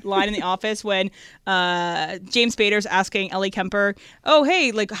a line in The Office when James Spader's asking Ellie Kemper, oh,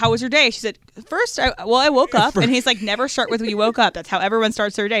 hey, like, how was your day? She said, first, I woke up. And he's like, never start with when you woke up. That's how everyone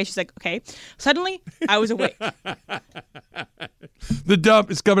starts their day. She's like, okay. Suddenly, I was awake. The Dump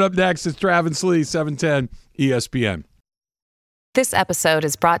is coming up next. It's Travis Lee, 710 ESPN. This episode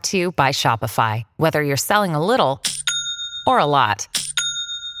is brought to you by Shopify. Whether you're selling a little or a lot,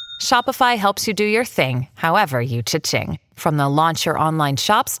 Shopify helps you do your thing, however you cha-ching. From the launch your online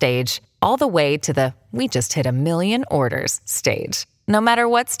shop stage, all the way to the we just hit 1 million orders stage. No matter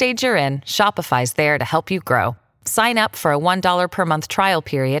what stage you're in, Shopify's there to help you grow. Sign up for a $1 per month trial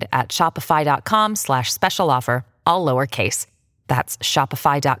period at shopify.com/special offer, all lowercase. That's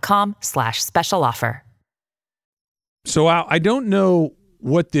shopify.com/special offer. So I don't know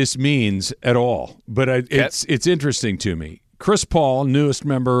what this means at all, but it's interesting to me. Chris Paul, newest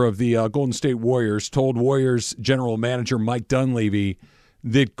member of the Golden State Warriors, told Warriors general manager Mike Dunleavy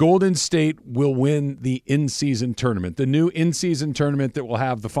that Golden State will win the in-season tournament, the new in-season tournament that will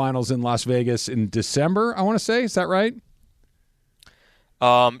have the finals in Las Vegas in December, I want to say. Is that right?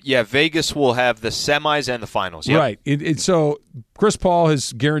 Yeah, Vegas will have the semis and the finals. Yep. Right. So Chris Paul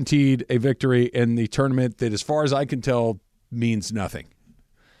has guaranteed a victory in the tournament that, as far as I can tell, means nothing.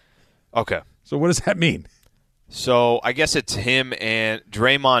 Okay. So what does that mean? So I guess it's him and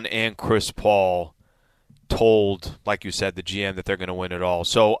Draymond and Chris Paul told, like you said, the GM that they're going to win it all.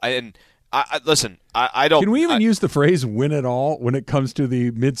 So listen, I don't. Can we even use the phrase "win it all" when it comes to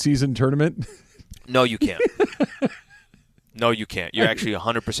the mid-season tournament? No, you can't. No, you can't. You're actually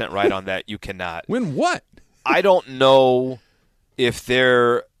 100% right on that. You cannot. Win what? I don't know if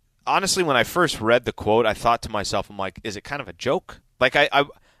they're – honestly, when I first read the quote, I thought to myself, I'm like, is it kind of a joke? Like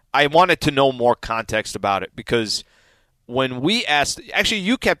I wanted to know more context about it because when we asked – actually,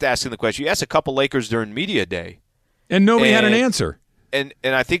 you kept asking the question. You asked a couple Lakers during media day. And nobody had an answer. And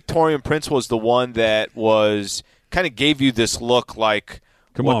I think Taurean Prince was the one that was – kind of gave you this look like –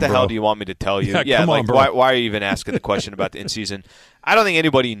 what the hell do you want me to tell you? Yeah, like why are you even asking the question about the in-season? I don't think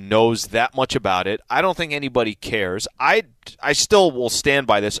anybody knows that much about it. I don't think anybody cares. I still will stand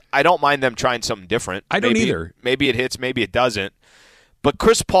by this. I don't mind them trying something different. I don't either. Maybe it hits, maybe it doesn't. But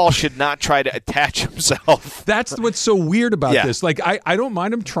Chris Paul should not try to attach himself. That's what's so weird about this. Like, I don't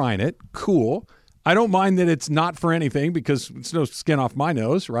mind him trying it. Cool. I don't mind that it's not for anything because it's no skin off my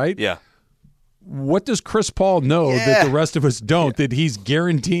nose, right? Yeah. What does Chris Paul know that the rest of us don't, that he's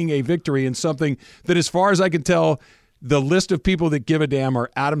guaranteeing a victory in something that, as far as I can tell, the list of people that give a damn are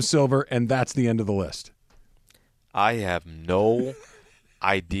Adam Silver, and that's the end of the list? I have no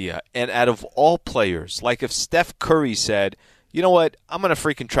idea. And out of all players, like if Steph Curry said, you know what, I'm going to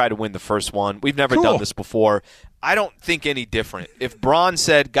freaking try to win the first one. We've never done this before. I don't think any different. If Bron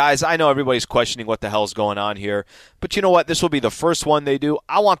said, guys, I know everybody's questioning what the hell's going on here, but you know what? This will be the first one they do.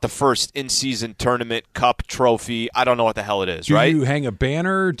 I want the first in-season tournament cup trophy. I don't know what the hell it is, right? Do you hang a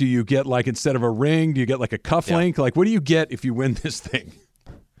banner? Do you get, like, instead of a ring, do you get, like, a cufflink? Like, what do you get if you win this thing?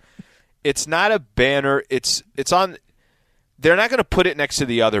 It's not a banner. It's on – they're not going to put it next to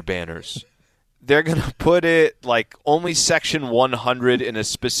the other banners. They're going to put it, like, only section 100 in a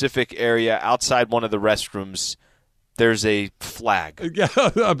specific area outside one of the restrooms. there's a flag. Yeah,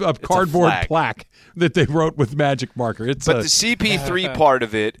 a cardboard plaque that they wrote with magic marker. But the CP3 part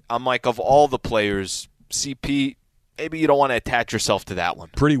of it, I'm like, of all the players, CP, maybe you don't want to attach yourself to that one.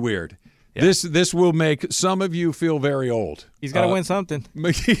 Pretty weird. Yeah. This will make some of you feel very old. He's got to win something.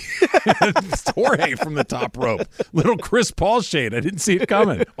 Jorge from the top rope. Little Chris Paul shade. I didn't see it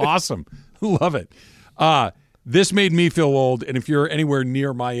coming. Awesome. Love it. This made me feel old, and if you're anywhere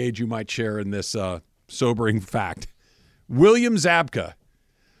near my age, you might share in this sobering fact. William Zabka,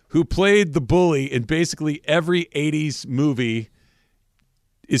 who played the bully in basically every 80s movie,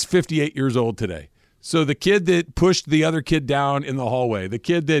 is 58 years old today. So the kid that pushed the other kid down in the hallway, the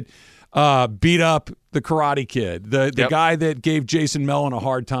kid that beat up the Karate Kid, the guy that gave Jason Mellon a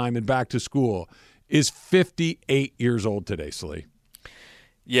hard time in Back to School, is 58 years old today, Slee.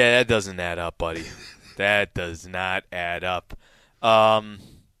 Yeah, that doesn't add up, buddy. That does not add up.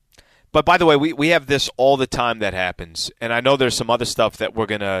 But by the way, we have this all the time that happens. And I know there's some other stuff that we're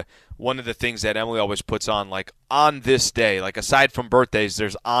going to – one of the things that Emily always puts on, like on this day, like aside from birthdays,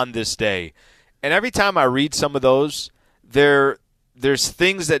 there's on this day. And every time I read some of those, there's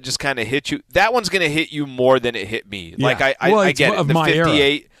things that just kind of hit you. That one's going to hit you more than it hit me. Yeah. Like I get it. The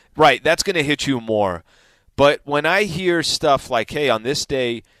 58, right, that's going to hit you more. But when I hear stuff like, hey, on this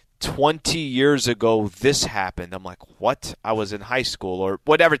day – 20 years ago, this happened. I'm like, what? I was in high school or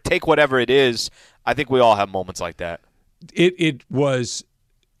whatever. Take whatever it is. I think we all have moments like that. He was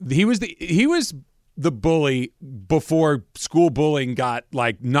the bully before school bullying got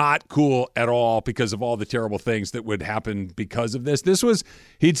like not cool at all because of all the terrible things that would happen because of this.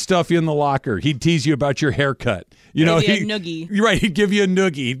 He'd stuff you in the locker. He'd tease you about your haircut. You know, a noogie. Right. He'd give you a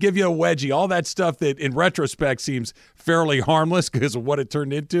noogie. He'd give you a wedgie. All that stuff that in retrospect seems fairly harmless because of what it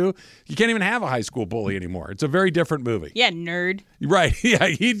turned into. You can't even have a high school bully anymore. It's a very different movie. Yeah, nerd. Right. Yeah.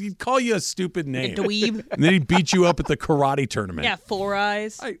 He'd call you a stupid name. A dweeb. And then he'd beat you up at the karate tournament. Yeah, 4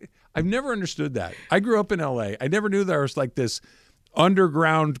 eyes. I've never understood that. I grew up in L.A. I never knew there was like this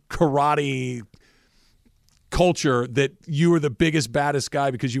underground karate culture that you were the biggest, baddest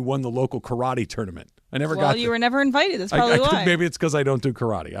guy because you won the local karate tournament. I never got you were never invited. That's probably why. Maybe it's because I don't do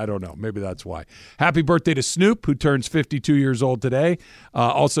karate. I don't know. Maybe that's why. Happy birthday to Snoop, who turns 52 years old today.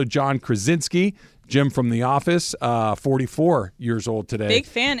 Also, John Krasinski, Jim from The Office, 44 years old today. Big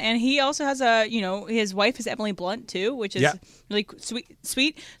fan. And he also has his wife is Emily Blunt, too, which is really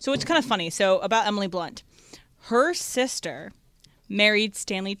sweet. So it's kind of funny. So about Emily Blunt, her sister married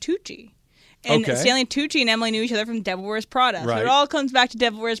Stanley Tucci. And Stanley Tucci and Emily knew each other from Devil Wears Prada. Right. So it all comes back to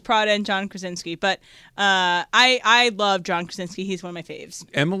Devil Wears Prada and John Krasinski. But I love John Krasinski. He's one of my faves.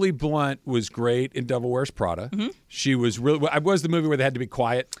 Emily Blunt was great in Devil Wears Prada. Mm-hmm. She was really. I was the movie where they had to be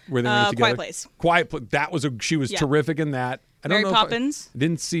quiet, where they were together. Quiet Place. That was she was terrific in that. I don't Mary know Poppins.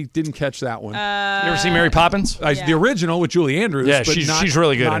 Didn't catch that one. You ever see Mary Poppins? The original with Julie Andrews. Yeah, but she's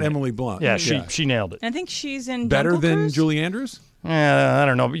really good. Not Emily Blunt. Yeah, she nailed it. And I think she's in better Jungle than Cruise? Julie Andrews. I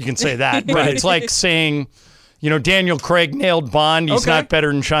don't know, but you can say that. But it's like saying, Daniel Craig nailed Bond. He's not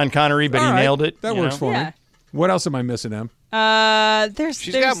better than Sean Connery, but he nailed it. That works for me. What else am I missing, Em?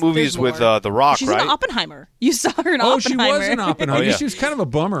 She's got movies with The Rock, she's right? She's in Oppenheimer. You saw her in Oppenheimer. Oh, she was in Oppenheimer. She was kind of a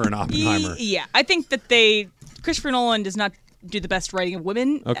bummer in Oppenheimer. Yeah, I think that Christopher Nolan does not do the best writing of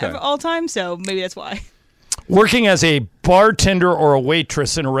women of all time, so maybe that's why. Working as a bartender or a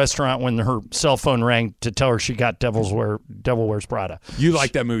waitress in a restaurant when her cell phone rang to tell her she got Devil Wears Prada. You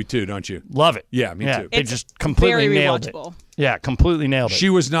like that movie too, don't you? Love it. Yeah, me too. They just completely nailed it. Yeah, completely nailed it. She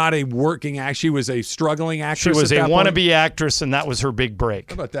was not a working actress. She was a struggling actress. She was a wannabe actress, and that was her big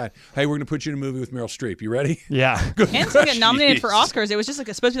break. How about that? Hey, we're going to put you in a movie with Meryl Streep. You ready? Yeah. And it's going to get nominated for Oscars. It was just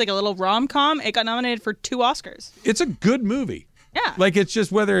supposed to be like a little rom-com. It got nominated for 2 Oscars. It's a good movie. Yeah. Like, it's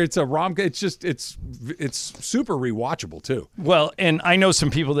just whether it's a rom-com, it's super rewatchable, too. Well, and I know some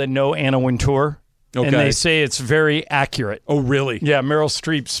people that know Anna Wintour, and they say it's very accurate. Oh, really? Yeah, Meryl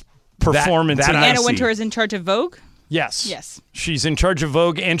Streep's performance. Anna Wintour is in charge of Vogue? Yes. She's in charge of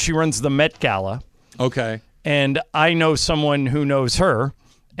Vogue, and she runs the Met Gala. Okay. And I know someone who knows her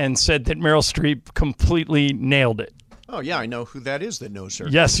and said that Meryl Streep completely nailed it. Oh, yeah, I know who that is that knows her.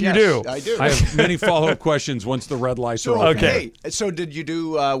 Yes, you do. I do. I have many follow-up questions once the red lights are open. Okay. Hey, so did you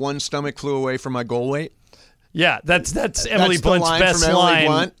do One Stomach Flew Away from My Goal Weight? Yeah, that's Emily Blunt's best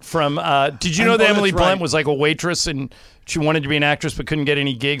line from did you know that Emily Blunt was like a waitress and she wanted to be an actress but couldn't get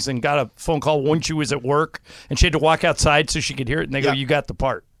any gigs and got a phone call when she was at work and she had to walk outside so she could hear it and they go, "You got the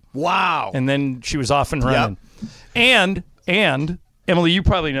part." Wow. And then she was off and running. Yep. And Emily, you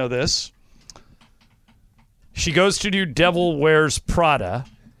probably know this. She goes to do Devil Wears Prada.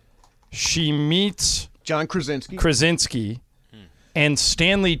 She meets John Krasinski. And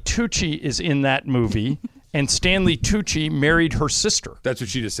Stanley Tucci is in that movie. and Stanley Tucci married her sister. That's what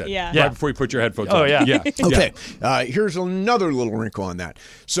she just said. Yeah. Right before you put your headphones on. Oh, yeah. Yeah. Okay, here's another little wrinkle on that.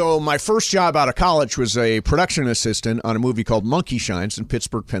 So my first job out of college was a production assistant on a movie called Monkey Shines in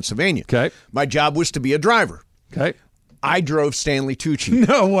Pittsburgh, Pennsylvania. Okay. My job was to be a driver. Okay. I drove Stanley Tucci.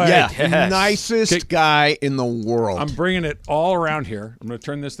 No way. Yeah, Yes. nicest guy in the world. I'm bringing it all around here. I'm going to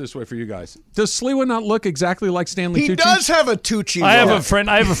turn this way for you guys. Does Sliwa not look exactly like Stanley Tucci? He does have a Tucci. I have look. a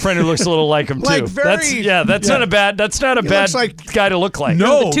friend who looks a little like him too. Like That's not a bad looks like- guy to look like.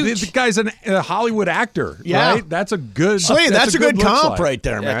 No, the guy's a Hollywood actor. Yeah. Right? That's a good. That's a good looks comp like. right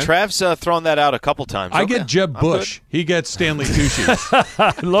there, Yeah, man. Trav's thrown that out a couple times. I Okay, get Jeb I'm Bush. He gets Stanley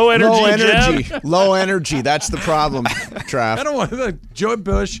Tucci. Low energy. Low energy. Jeb. Low energy. That's the problem, Trav. I don't want Jeb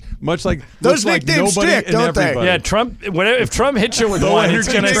Bush, much like Those looks like nicknames nobody stick, and don't they? everybody. Yeah, Trump. If Trump hits you with Low one, it's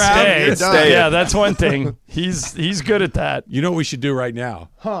energy gonna Trav, stay. you're done. Yeah, that's one thing. He's good at that. You know what we should do right now?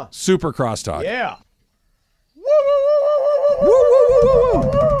 Super crosstalk. Yeah.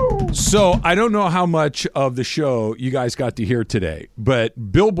 So I don't know how much of the show you guys got to hear today,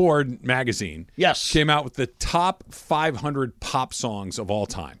 but Billboard magazine came out with the top 500 pop songs of all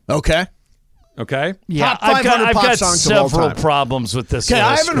time. Okay. Okay? Yeah, Top 500 I've pop got songs of all several time. problems with this. Okay,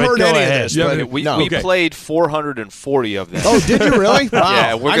 I list, haven't but heard go any of ahead. this. Yeah, but We Okay. played 440 of them. Oh, did you really? Wow.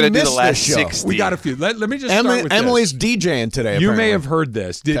 Yeah, we're I going to do the missed last this show. 60. We got a few. Let me just start with Emily's this. DJing today. You may apparently. have heard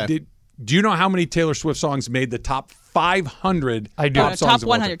this. Do you know how many Taylor Swift songs made the top 500 I do. pop songs Top of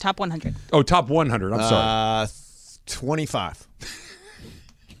all time? 100. Top 100. Oh, top 100. I'm sorry. 25.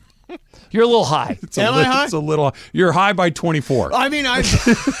 You're a little high. Am I high? It's a little. You're high by 24. I mean, I'm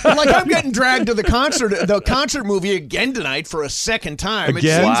getting dragged to the concert movie again tonight for a second time.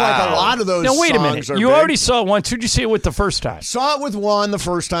 Again? It seems like a lot of those Now wait a songs minute. are You big. already saw it once. Who'd you see it with the first time? Saw it with Juan the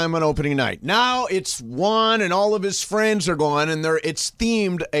first time on opening night. Now it's Juan and all of his friends are going, and it's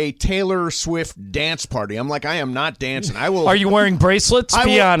themed a Taylor Swift dance party. I'm like, I am not dancing. I will. Are you wearing bracelets?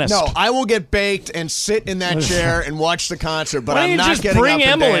 Be honest. No, I will get baked and sit in that chair and watch the concert, but Why don't I'm you not just getting bring up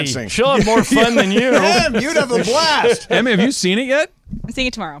and Emily? dancing. She'll have more fun than you. Em, you'd have a blast. Emma, have you seen it yet? I'm seeing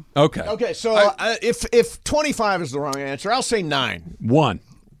it tomorrow. Okay. Okay, so if 25 is the wrong answer, I'll say 9. 1.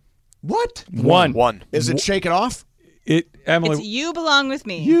 What? One. Is it Shake It Off? Emily. It's You Belong With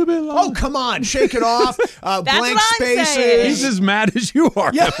Me. You belong. Oh, come on. Shake It Off. Blank what I'm Spaces. saying. He's as mad as you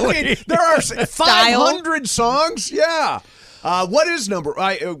are. Yeah, I Emily. mean, there are 500 songs. Yeah. What is number?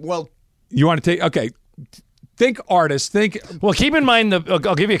 You want to take? Okay. Think artist. Well, keep in mind I'll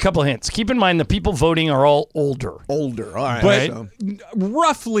give you a couple of hints. Keep in mind the people voting are all older. All right. But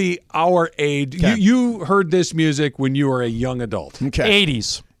roughly our age. Okay. You heard this music when you were a young adult. Okay.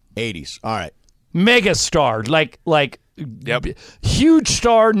 80s. 80s. All right. Mega star, like Yep. huge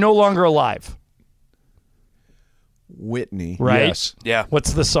star, no longer alive. Whitney. Right? Yes. Yeah.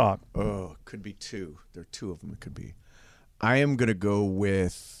 What's the song? Oh, could be 2. There are 2 of them. It could be. I am going to go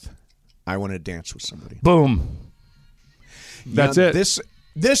with I Want to Dance with Somebody. Boom. That's Yeah, it.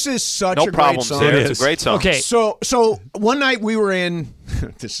 This is such No a great problems song. there. It It's is. a great song. Okay. So one night we were in,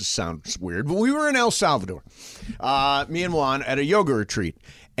 sounds weird, but we were in El Salvador, me and Juan at a yoga retreat,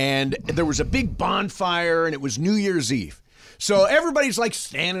 and there was a big bonfire, and it was New Year's Eve. So everybody's like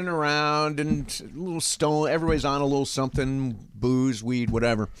standing around and a little stone. Everybody's on a little something, booze, weed,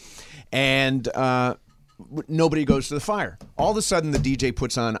 whatever, and nobody goes to the fire. All of a sudden, the DJ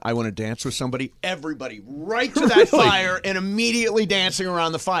puts on I Want to Dance with Somebody. Everybody right to that fire and immediately dancing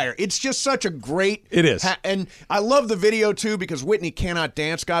around the fire. It's just such a great... It is. And I love the video, too, because Whitney cannot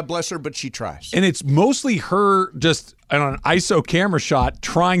dance, God bless her, but she tries. And it's mostly her just on an ISO camera shot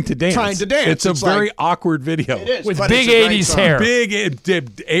trying to dance. Trying to dance. It's It's a very like- awkward video. It is. With but big it's a great 80s song. hair. Big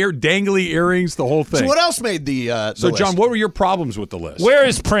dangly earrings, the whole thing. So what else made the So, list? John, what were your problems with the list? Where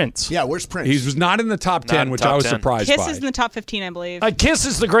is Prince? Yeah, where's Prince? He was not in the top 10, Not in which top I was 10. surprised Kiss by. is in the top 15, I believe. Kiss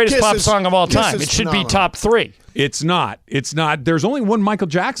is the greatest Kiss pop is- song of all Kiss time. is It should phenomenal. be top 3. It's not. It's not. There's only one Michael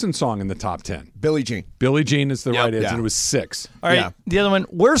Jackson song in the top 10. Billie Jean. Billie Jean is the Yep. right answer, Yeah. and it was 6. All right. Yeah. The other one,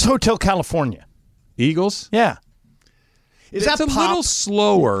 where's Hotel California? Eagles? Yeah. Is It's that a pop? little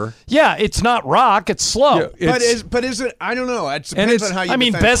slower. Yeah, it's not rock, it's slow. Yeah, But is it? I don't know. It depends it's- on how you I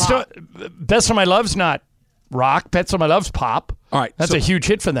mean, define pop. Best of My Love's not rock. Best of My Love's pop. All right, That's so a huge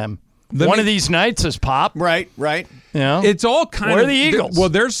hit for them. let One me- of these nights is pop. Right. You know? It's all kind Where of are the Eagles? Well,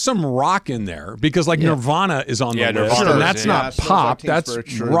 there's some rock in there because like Nirvana is on Yeah, the list, Nirvana and is, that's yeah. not Smells pop. Like Teen That's Spirit,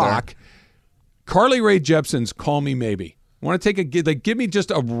 sure rock. Carly Rae Jepsen's "Call Me Maybe." I want to give me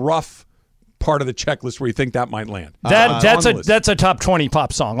just a rough part of the checklist where you think that might land. That's a top 20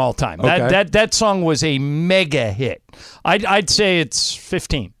 pop song all time. Okay. That song was a mega hit. I'd say it's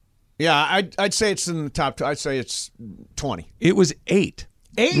 15. Yeah, I'd say it's in the top. I'd say it's 20. It was 8.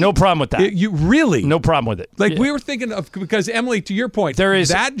 8? No problem with that. You really? No problem with it. Like we were thinking of, because Emily, to your point, there is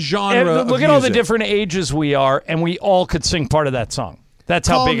that genre. Look at all the different ages we are, and we all could sing part of that song. That's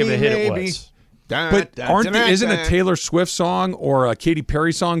how big of a hit it was. But isn't a Taylor Swift song or a Katy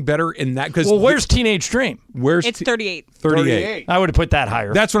Perry song better in that? Because where's Teenage Dream? It's 38. 38. I would have put that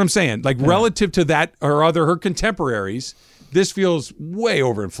higher. That's what I'm saying. Like relative to that or her contemporaries, this feels way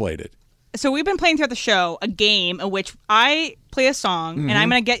overinflated. So we've been playing throughout the show a game in which I play a song and I'm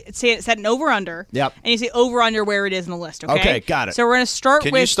going to set an over-under. Yep. And you say over-under where it is in the list, okay? Okay, got it. So we're going to start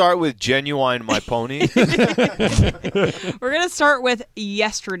Can with... you start with Genuine My Pony? We're going to start with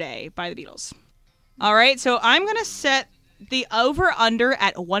Yesterday by the Beatles. All right, so I'm going to set the over-under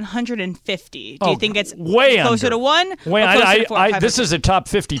at 150. Do you think it's way closer under. to 1? Wait, or closer to 4, this is a top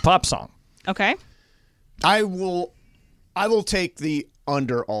 50 pop song. Okay. I will take the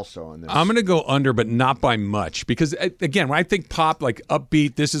under also on this. I'm going to go under, but not by much. Because, again, when I think pop, like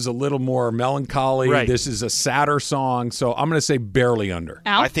upbeat, this is a little more melancholy. Right. This is a sadder song. So I'm going to say barely under.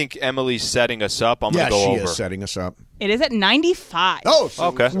 Al? I think Emily's setting us up. I'm going to go over. Yeah, she is setting us up. It is at 95. Oh, so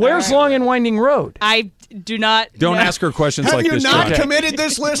okay. Where's Long and Winding Road? I do not Don't know. ask her questions Have like you this. not John. committed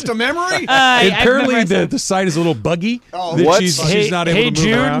this list to memory? Apparently, the site is a little buggy. Oh, that what? she's not able Hey to move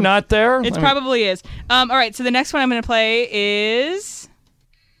Jude, around. not there? It probably is. All right, so the next one I'm going to play is...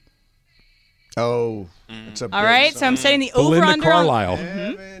 Oh, it's a All right, so I'm setting the Belinda over-under. Carlisle.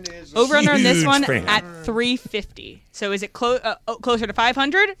 Over-under on this Huge one fan. at 350. So is it closer to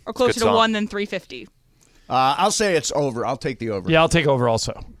 500 or closer to song. 1 than 350? I'll say it's over. I'll take the over. Yeah, I'll take over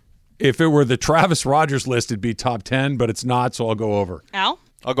also. If it were the Travis Rogers list, it'd be top 10, but it's not, so I'll go over. Al?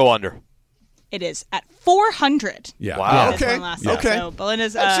 I'll go under. It is at 400. Yeah. Wow. This Okay. one last time. Okay. So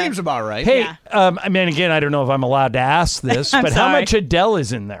Belinda's... That seems about right. Hey, Yeah. I mean, again, I don't know if I'm allowed to ask this, I'm but how sorry. much Adele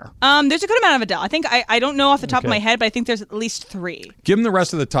is in there? there's a good amount of Adele. I think I don't know off the top of Okay. my head, but I think there's at least 3. Give them the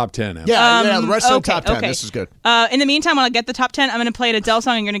rest of the top 10. Em. Yeah, the rest of the okay, top 10. okay. This is good. In the meantime, when I get the top 10, I'm going to play an Adele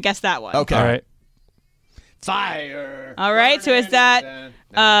song and you're going to guess that one. Okay. All right. Fire. All right, so is that...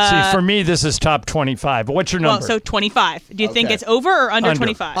 See, for me, this is top 25. But what's your number? Well, so 25. Do you think Okay. it's over or under Under.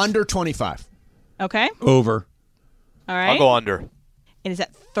 25? Under 25. Okay. Over. All right. I'll go under. It is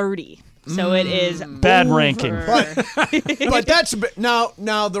at 30. So it is Bad over. ranking. But that's a bit, now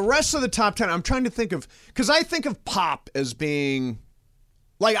the rest of the top 10, I'm trying to think of, because I think of pop as being,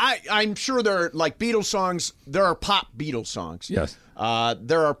 like, I'm sure there are, like, Beatles songs, there are pop Beatles songs. Yes.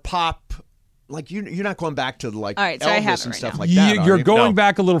 There are pop, like, you're not going back to, like, All right, so I have Elvis it and right stuff now. like that, are You're you? going No.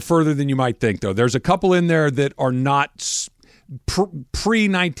 back a little further than you might think, though. There's a couple in there that are not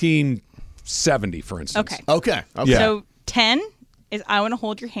pre-1970, for instance. Okay. Okay. Yeah. So 10 is I Want to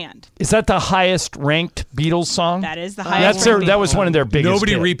Hold Your Hand. Is that the highest ranked Beatles song? That is the highest. That's their, ranked that Beatles was song. one of their biggest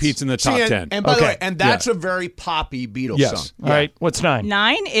Nobody hits. repeats in the top See, 10. and by the Okay. way, and that's Yeah. a very poppy Beatles Yes. song. All right. What's 9?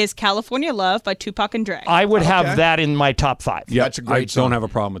 9 is California Love by Tupac and Dre. I would have Okay. that in my top 5. Yeah, That's a great I song. don't have a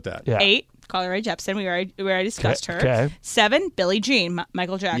problem with that. Yeah. 8, Carly Rae Jepsen. We already discussed her. Okay. 7, Billie Jean,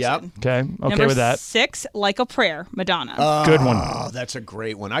 Michael Jackson. Yep. Okay. Okay Number with that. 6, Like a Prayer, Madonna. Good one. Oh, that's a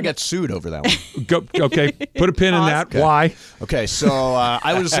great one. I got sued over that one. Okay, put a pin in that. Okay. Why? Okay, so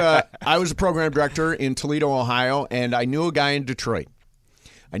I was a program director in Toledo, Ohio, and I knew a guy in Detroit.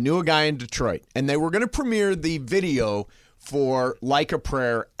 And they were going to premiere the video for Like a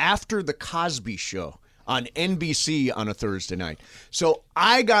Prayer after the Cosby Show on NBC on a Thursday night. So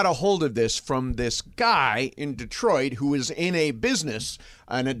I got a hold of this from this guy in Detroit who was in a business,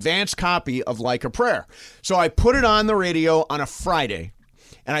 an advanced copy of Like a Prayer. So I put it on the radio on a Friday,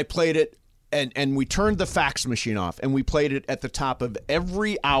 and I played it. And we turned the fax machine off, and we played it at the top of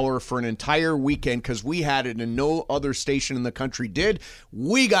every hour for an entire weekend because we had it and no other station in the country did.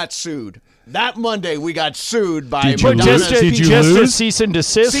 We got sued. That Monday, we got sued by Did you Madonna's lose? Did you just a lose? cease and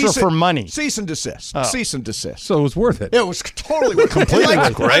desist or for money? Cease and desist. Oh. Cease and desist. So it was worth it. It was totally worth it. Completely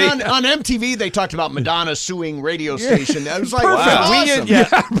Like, worth it. on MTV, they talked about Madonna suing radio station. I was like, Perfect.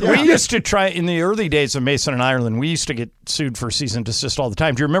 awesome. We used to try in the early days of Mason and Ireland. We used to get sued for cease and desist all the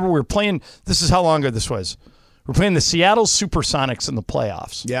time. Do you remember we were playing? This is how long ago this was. We're playing the Seattle Supersonics in the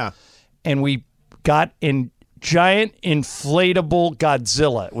playoffs. Yeah, and we got in giant inflatable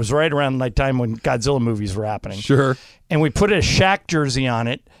Godzilla. It was right around that time when Godzilla movies were happening. Sure. And we put a Shaq jersey on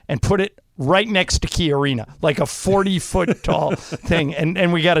it and put it right next to Key Arena, like a 40-foot tall thing,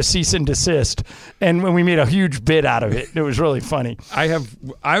 and we got a cease and desist, and we made a huge bit out of it. It was really funny.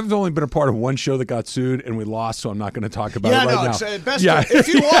 I've only been a part of one show that got sued, and we lost, so I'm not going to talk about it right now. It's best if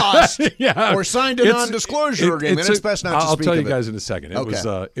you lost or signed a non-disclosure agreement, it's best not to I'll speak tell of you guys in a second.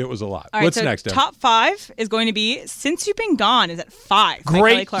 It was a lot. All right, What's so next, Em? top 5 is going to be Since You've Been Gone is at 5. by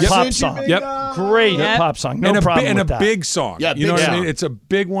Great Kelly Clarkson. pop song. Yep. Great pop song. No problem and with a that. big song. Yeah, you know big what I song. mean? It's a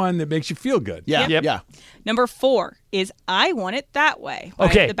big one that makes you feel good. Yeah. Number 4 is I Want It That Way by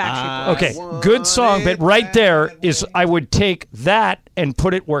Okay. the Backstreet Boys. Okay. Good song, but right there is I would take that and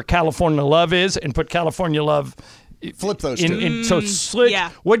put it where California Love is, and put California Love. Flip those in, two. in, so split.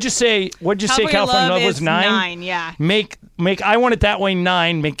 yeah. What'd you say? California Love was is 9. Yeah. Make I Want It That Way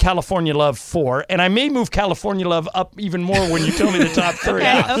 9. Make California Love 4, and I may move California Love up even more when you tell me the top 3. Okay.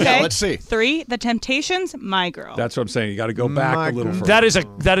 Yeah, let's see. 3, The Temptations, My Girl. That's what I'm saying. You got to go back a little further.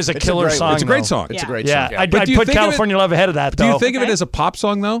 That is a killer song. It's a great though. song. It's a great Yeah, song. I'd But do you put think of it- California Love ahead of that, though. Do you think of it as a pop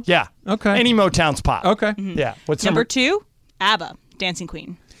song, though? Yeah. Okay. Any Motown's pop. Okay. Yeah. What's Number 2, ABBA, Dancing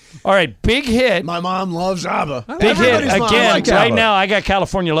Queen. All right, big hit. My mom loves ABBA. Big hit Everybody's mom again. likes Right ABBA. now, I got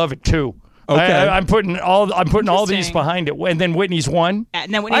California Love at 2. Okay. I'm putting all these Interesting. behind it, and then Whitney's 1.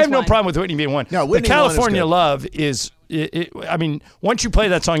 And then Whitney's I have no 1. problem with Whitney being 1. No, the Whitney 1 is California good. Love is. I mean, once you play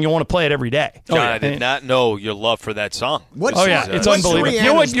that song, you want to play it every day. John, I did not know your love for that song. What's Oh yeah, it's unbelievable. You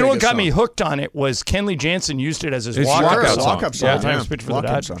know what? You know what biggest got me song? hooked on it was Kenley Jansen used it as his His walk-up walk-up song. song. Yeah, time pitch for the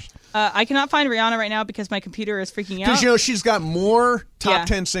Walk-up Dodgers. song. I cannot find Rihanna right now because my computer is freaking out. Because, you know, she's got more top Yeah.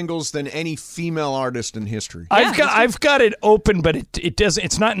 10 singles than any female artist in history. I've got it open, but it doesn't.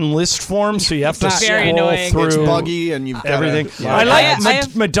 It's not in list form, so you have to It's very scroll annoying. through. It's buggy, and you've got everything. Yeah. I like I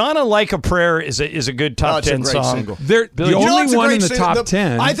have- Madonna "Like a Prayer" is a good top it's a 10 great song. single. The Billie- You know only what's a one great in the single? top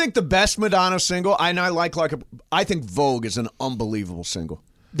 10. I think the best Madonna single, and I think Vogue is an unbelievable single.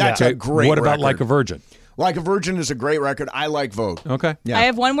 That's Okay, a great What about record. Like a Virgin? Like a Virgin is a great record. I like Vogue. Okay. Yeah. I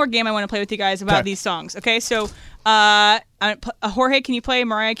have one more game I want to play with you guys about Okay. these songs. Okay, so Jorge, can you play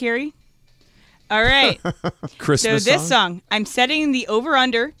Mariah Carey? All right. Christmas So this song, I'm setting the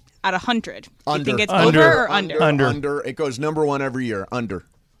over/under at 100. Do you Under. think it's Under. over or under? Under. It goes number 1 every year. Under.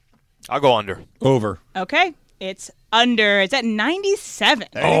 I'll go under. Over. Okay, it's under. It's at 97.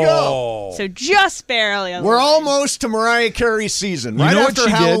 There you go. So just barely. on the We're line. almost to Mariah Carey's season. You Right know what after she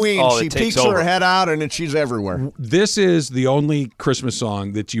did? Halloween, Oh, she it takes peeks over. her head out, and then she's everywhere. This is the only Christmas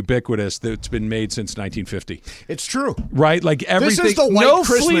song that's ubiquitous that's been made since 1950. It's true. Right? Like everything. This is the white No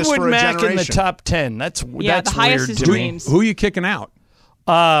Christmas Fleetwood for a Mac in the generation. top 10. That's Yeah, the highest weird is to Dreams. Who are you kicking out?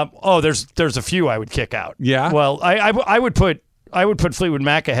 me. There's a few I would kick out. Yeah? Well, I would put Fleetwood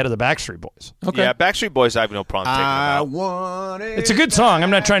Mac ahead of the Backstreet Boys. Okay. Yeah, Backstreet Boys, I have no problem taking them I out. want it. It's a good song. I'm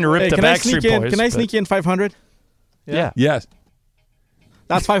not trying to rip the can I Backstreet sneak in? Boys. Can I but- sneak in 500? Yeah. Yes.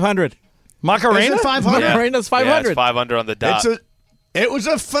 That's 500. Macarena? Is it 500? Yeah. Macarena's Yeah, 500. it's 500 on the dot. It was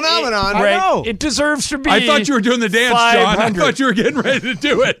a phenomenon. I Right. know. It deserves to be. I thought you were doing the dance, John. I 500. thought you were getting ready to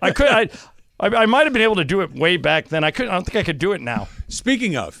do it. I might have been able to do it way back then. I don't think I could do it now.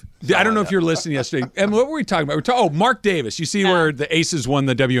 Speaking of, I don't know if you were listening yesterday. And what were we talking about? Mark Davis. You see where the Aces won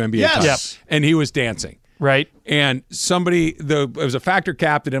the WNBA Yes. title, Yep. and he was dancing. Right. And it was a factor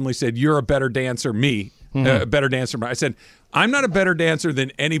cap that Emily said, "You're a better dancer, a better dancer." I said, "I'm not a better dancer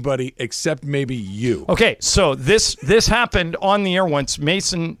than anybody except maybe you." Okay, so this happened on the air once.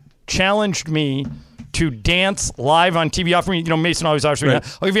 Mason challenged me to dance live on TV. Offer me, Mason always offers me,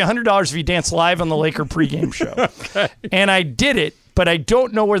 Right. I'll give you $100 if you dance live on the Laker pregame show. Okay. And I did it, but I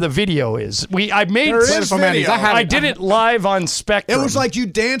don't know where the video is. I made There is video. I did it live on Spectrum. It was like you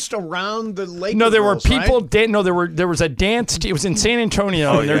danced around the lake. No, there were people. Right? There was a dance. It was in San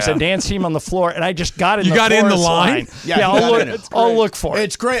Antonio, and there's a dance team on the floor. And I just got in. You the got in the chorus line? Yeah, you got in it. I'll look for it.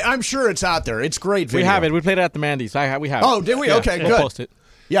 It's great. I'm sure it's out there. It's great video. We have it. We played it at the Mandy's. We have it. Oh, did we? Yeah, Okay, we'll good. post it.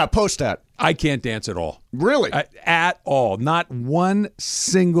 Yeah, post that. I can't dance at all. Really? At all. Not one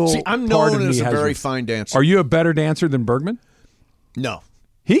single See, I'm part known of me as a has very re- fine dancer. Are you a better dancer than Bergman? No.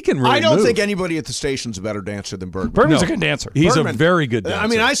 He can really I don't move. think anybody at the station's a better dancer than Bergman. Bergman's No. a good dancer. He's Bergman. a very good dancer. I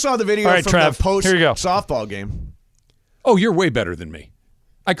mean, I saw the video All right, from Trav, the post here you go. softball game. Oh, you're way better than me.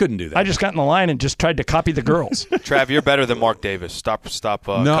 I couldn't do that. I just got in the line and just tried to copy the girls. Trav, you're better than Mark Davis. Stop.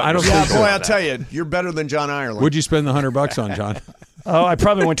 No, I don't Yeah, think so. boy, I'll tell you, you're better than John Ireland. Would you spend the $100 on, John? Oh, I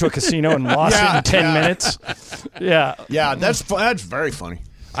probably went to a casino and lost it in 10 minutes. Yeah. Yeah, that's very funny.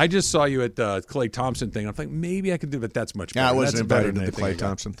 I just saw you at the Clay Thompson thing. I'm like, maybe I could do it, but that's much better. I wasn't That's invited better to than the Clay anything I got.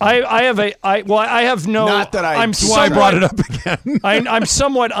 Thompson thing. I have no. Not that I. That's why I brought it up again. I'm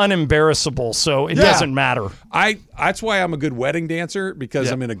somewhat unembarrassable, so it doesn't matter. That's why I'm a good wedding dancer,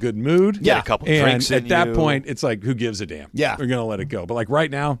 because I'm in a good mood. Get a couple drinks at in that you. point, it's like, who gives a damn? Yeah. We're going to let it go. But like right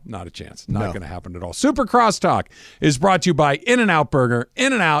now, not a chance. Not going to happen at all. Super Crosstalk is brought to you by In-N-Out Burger.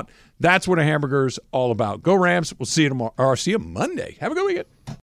 In-N-Out, that's what a hamburger's all about. Go Rams. We'll see you tomorrow, or see you Monday. Have a good weekend.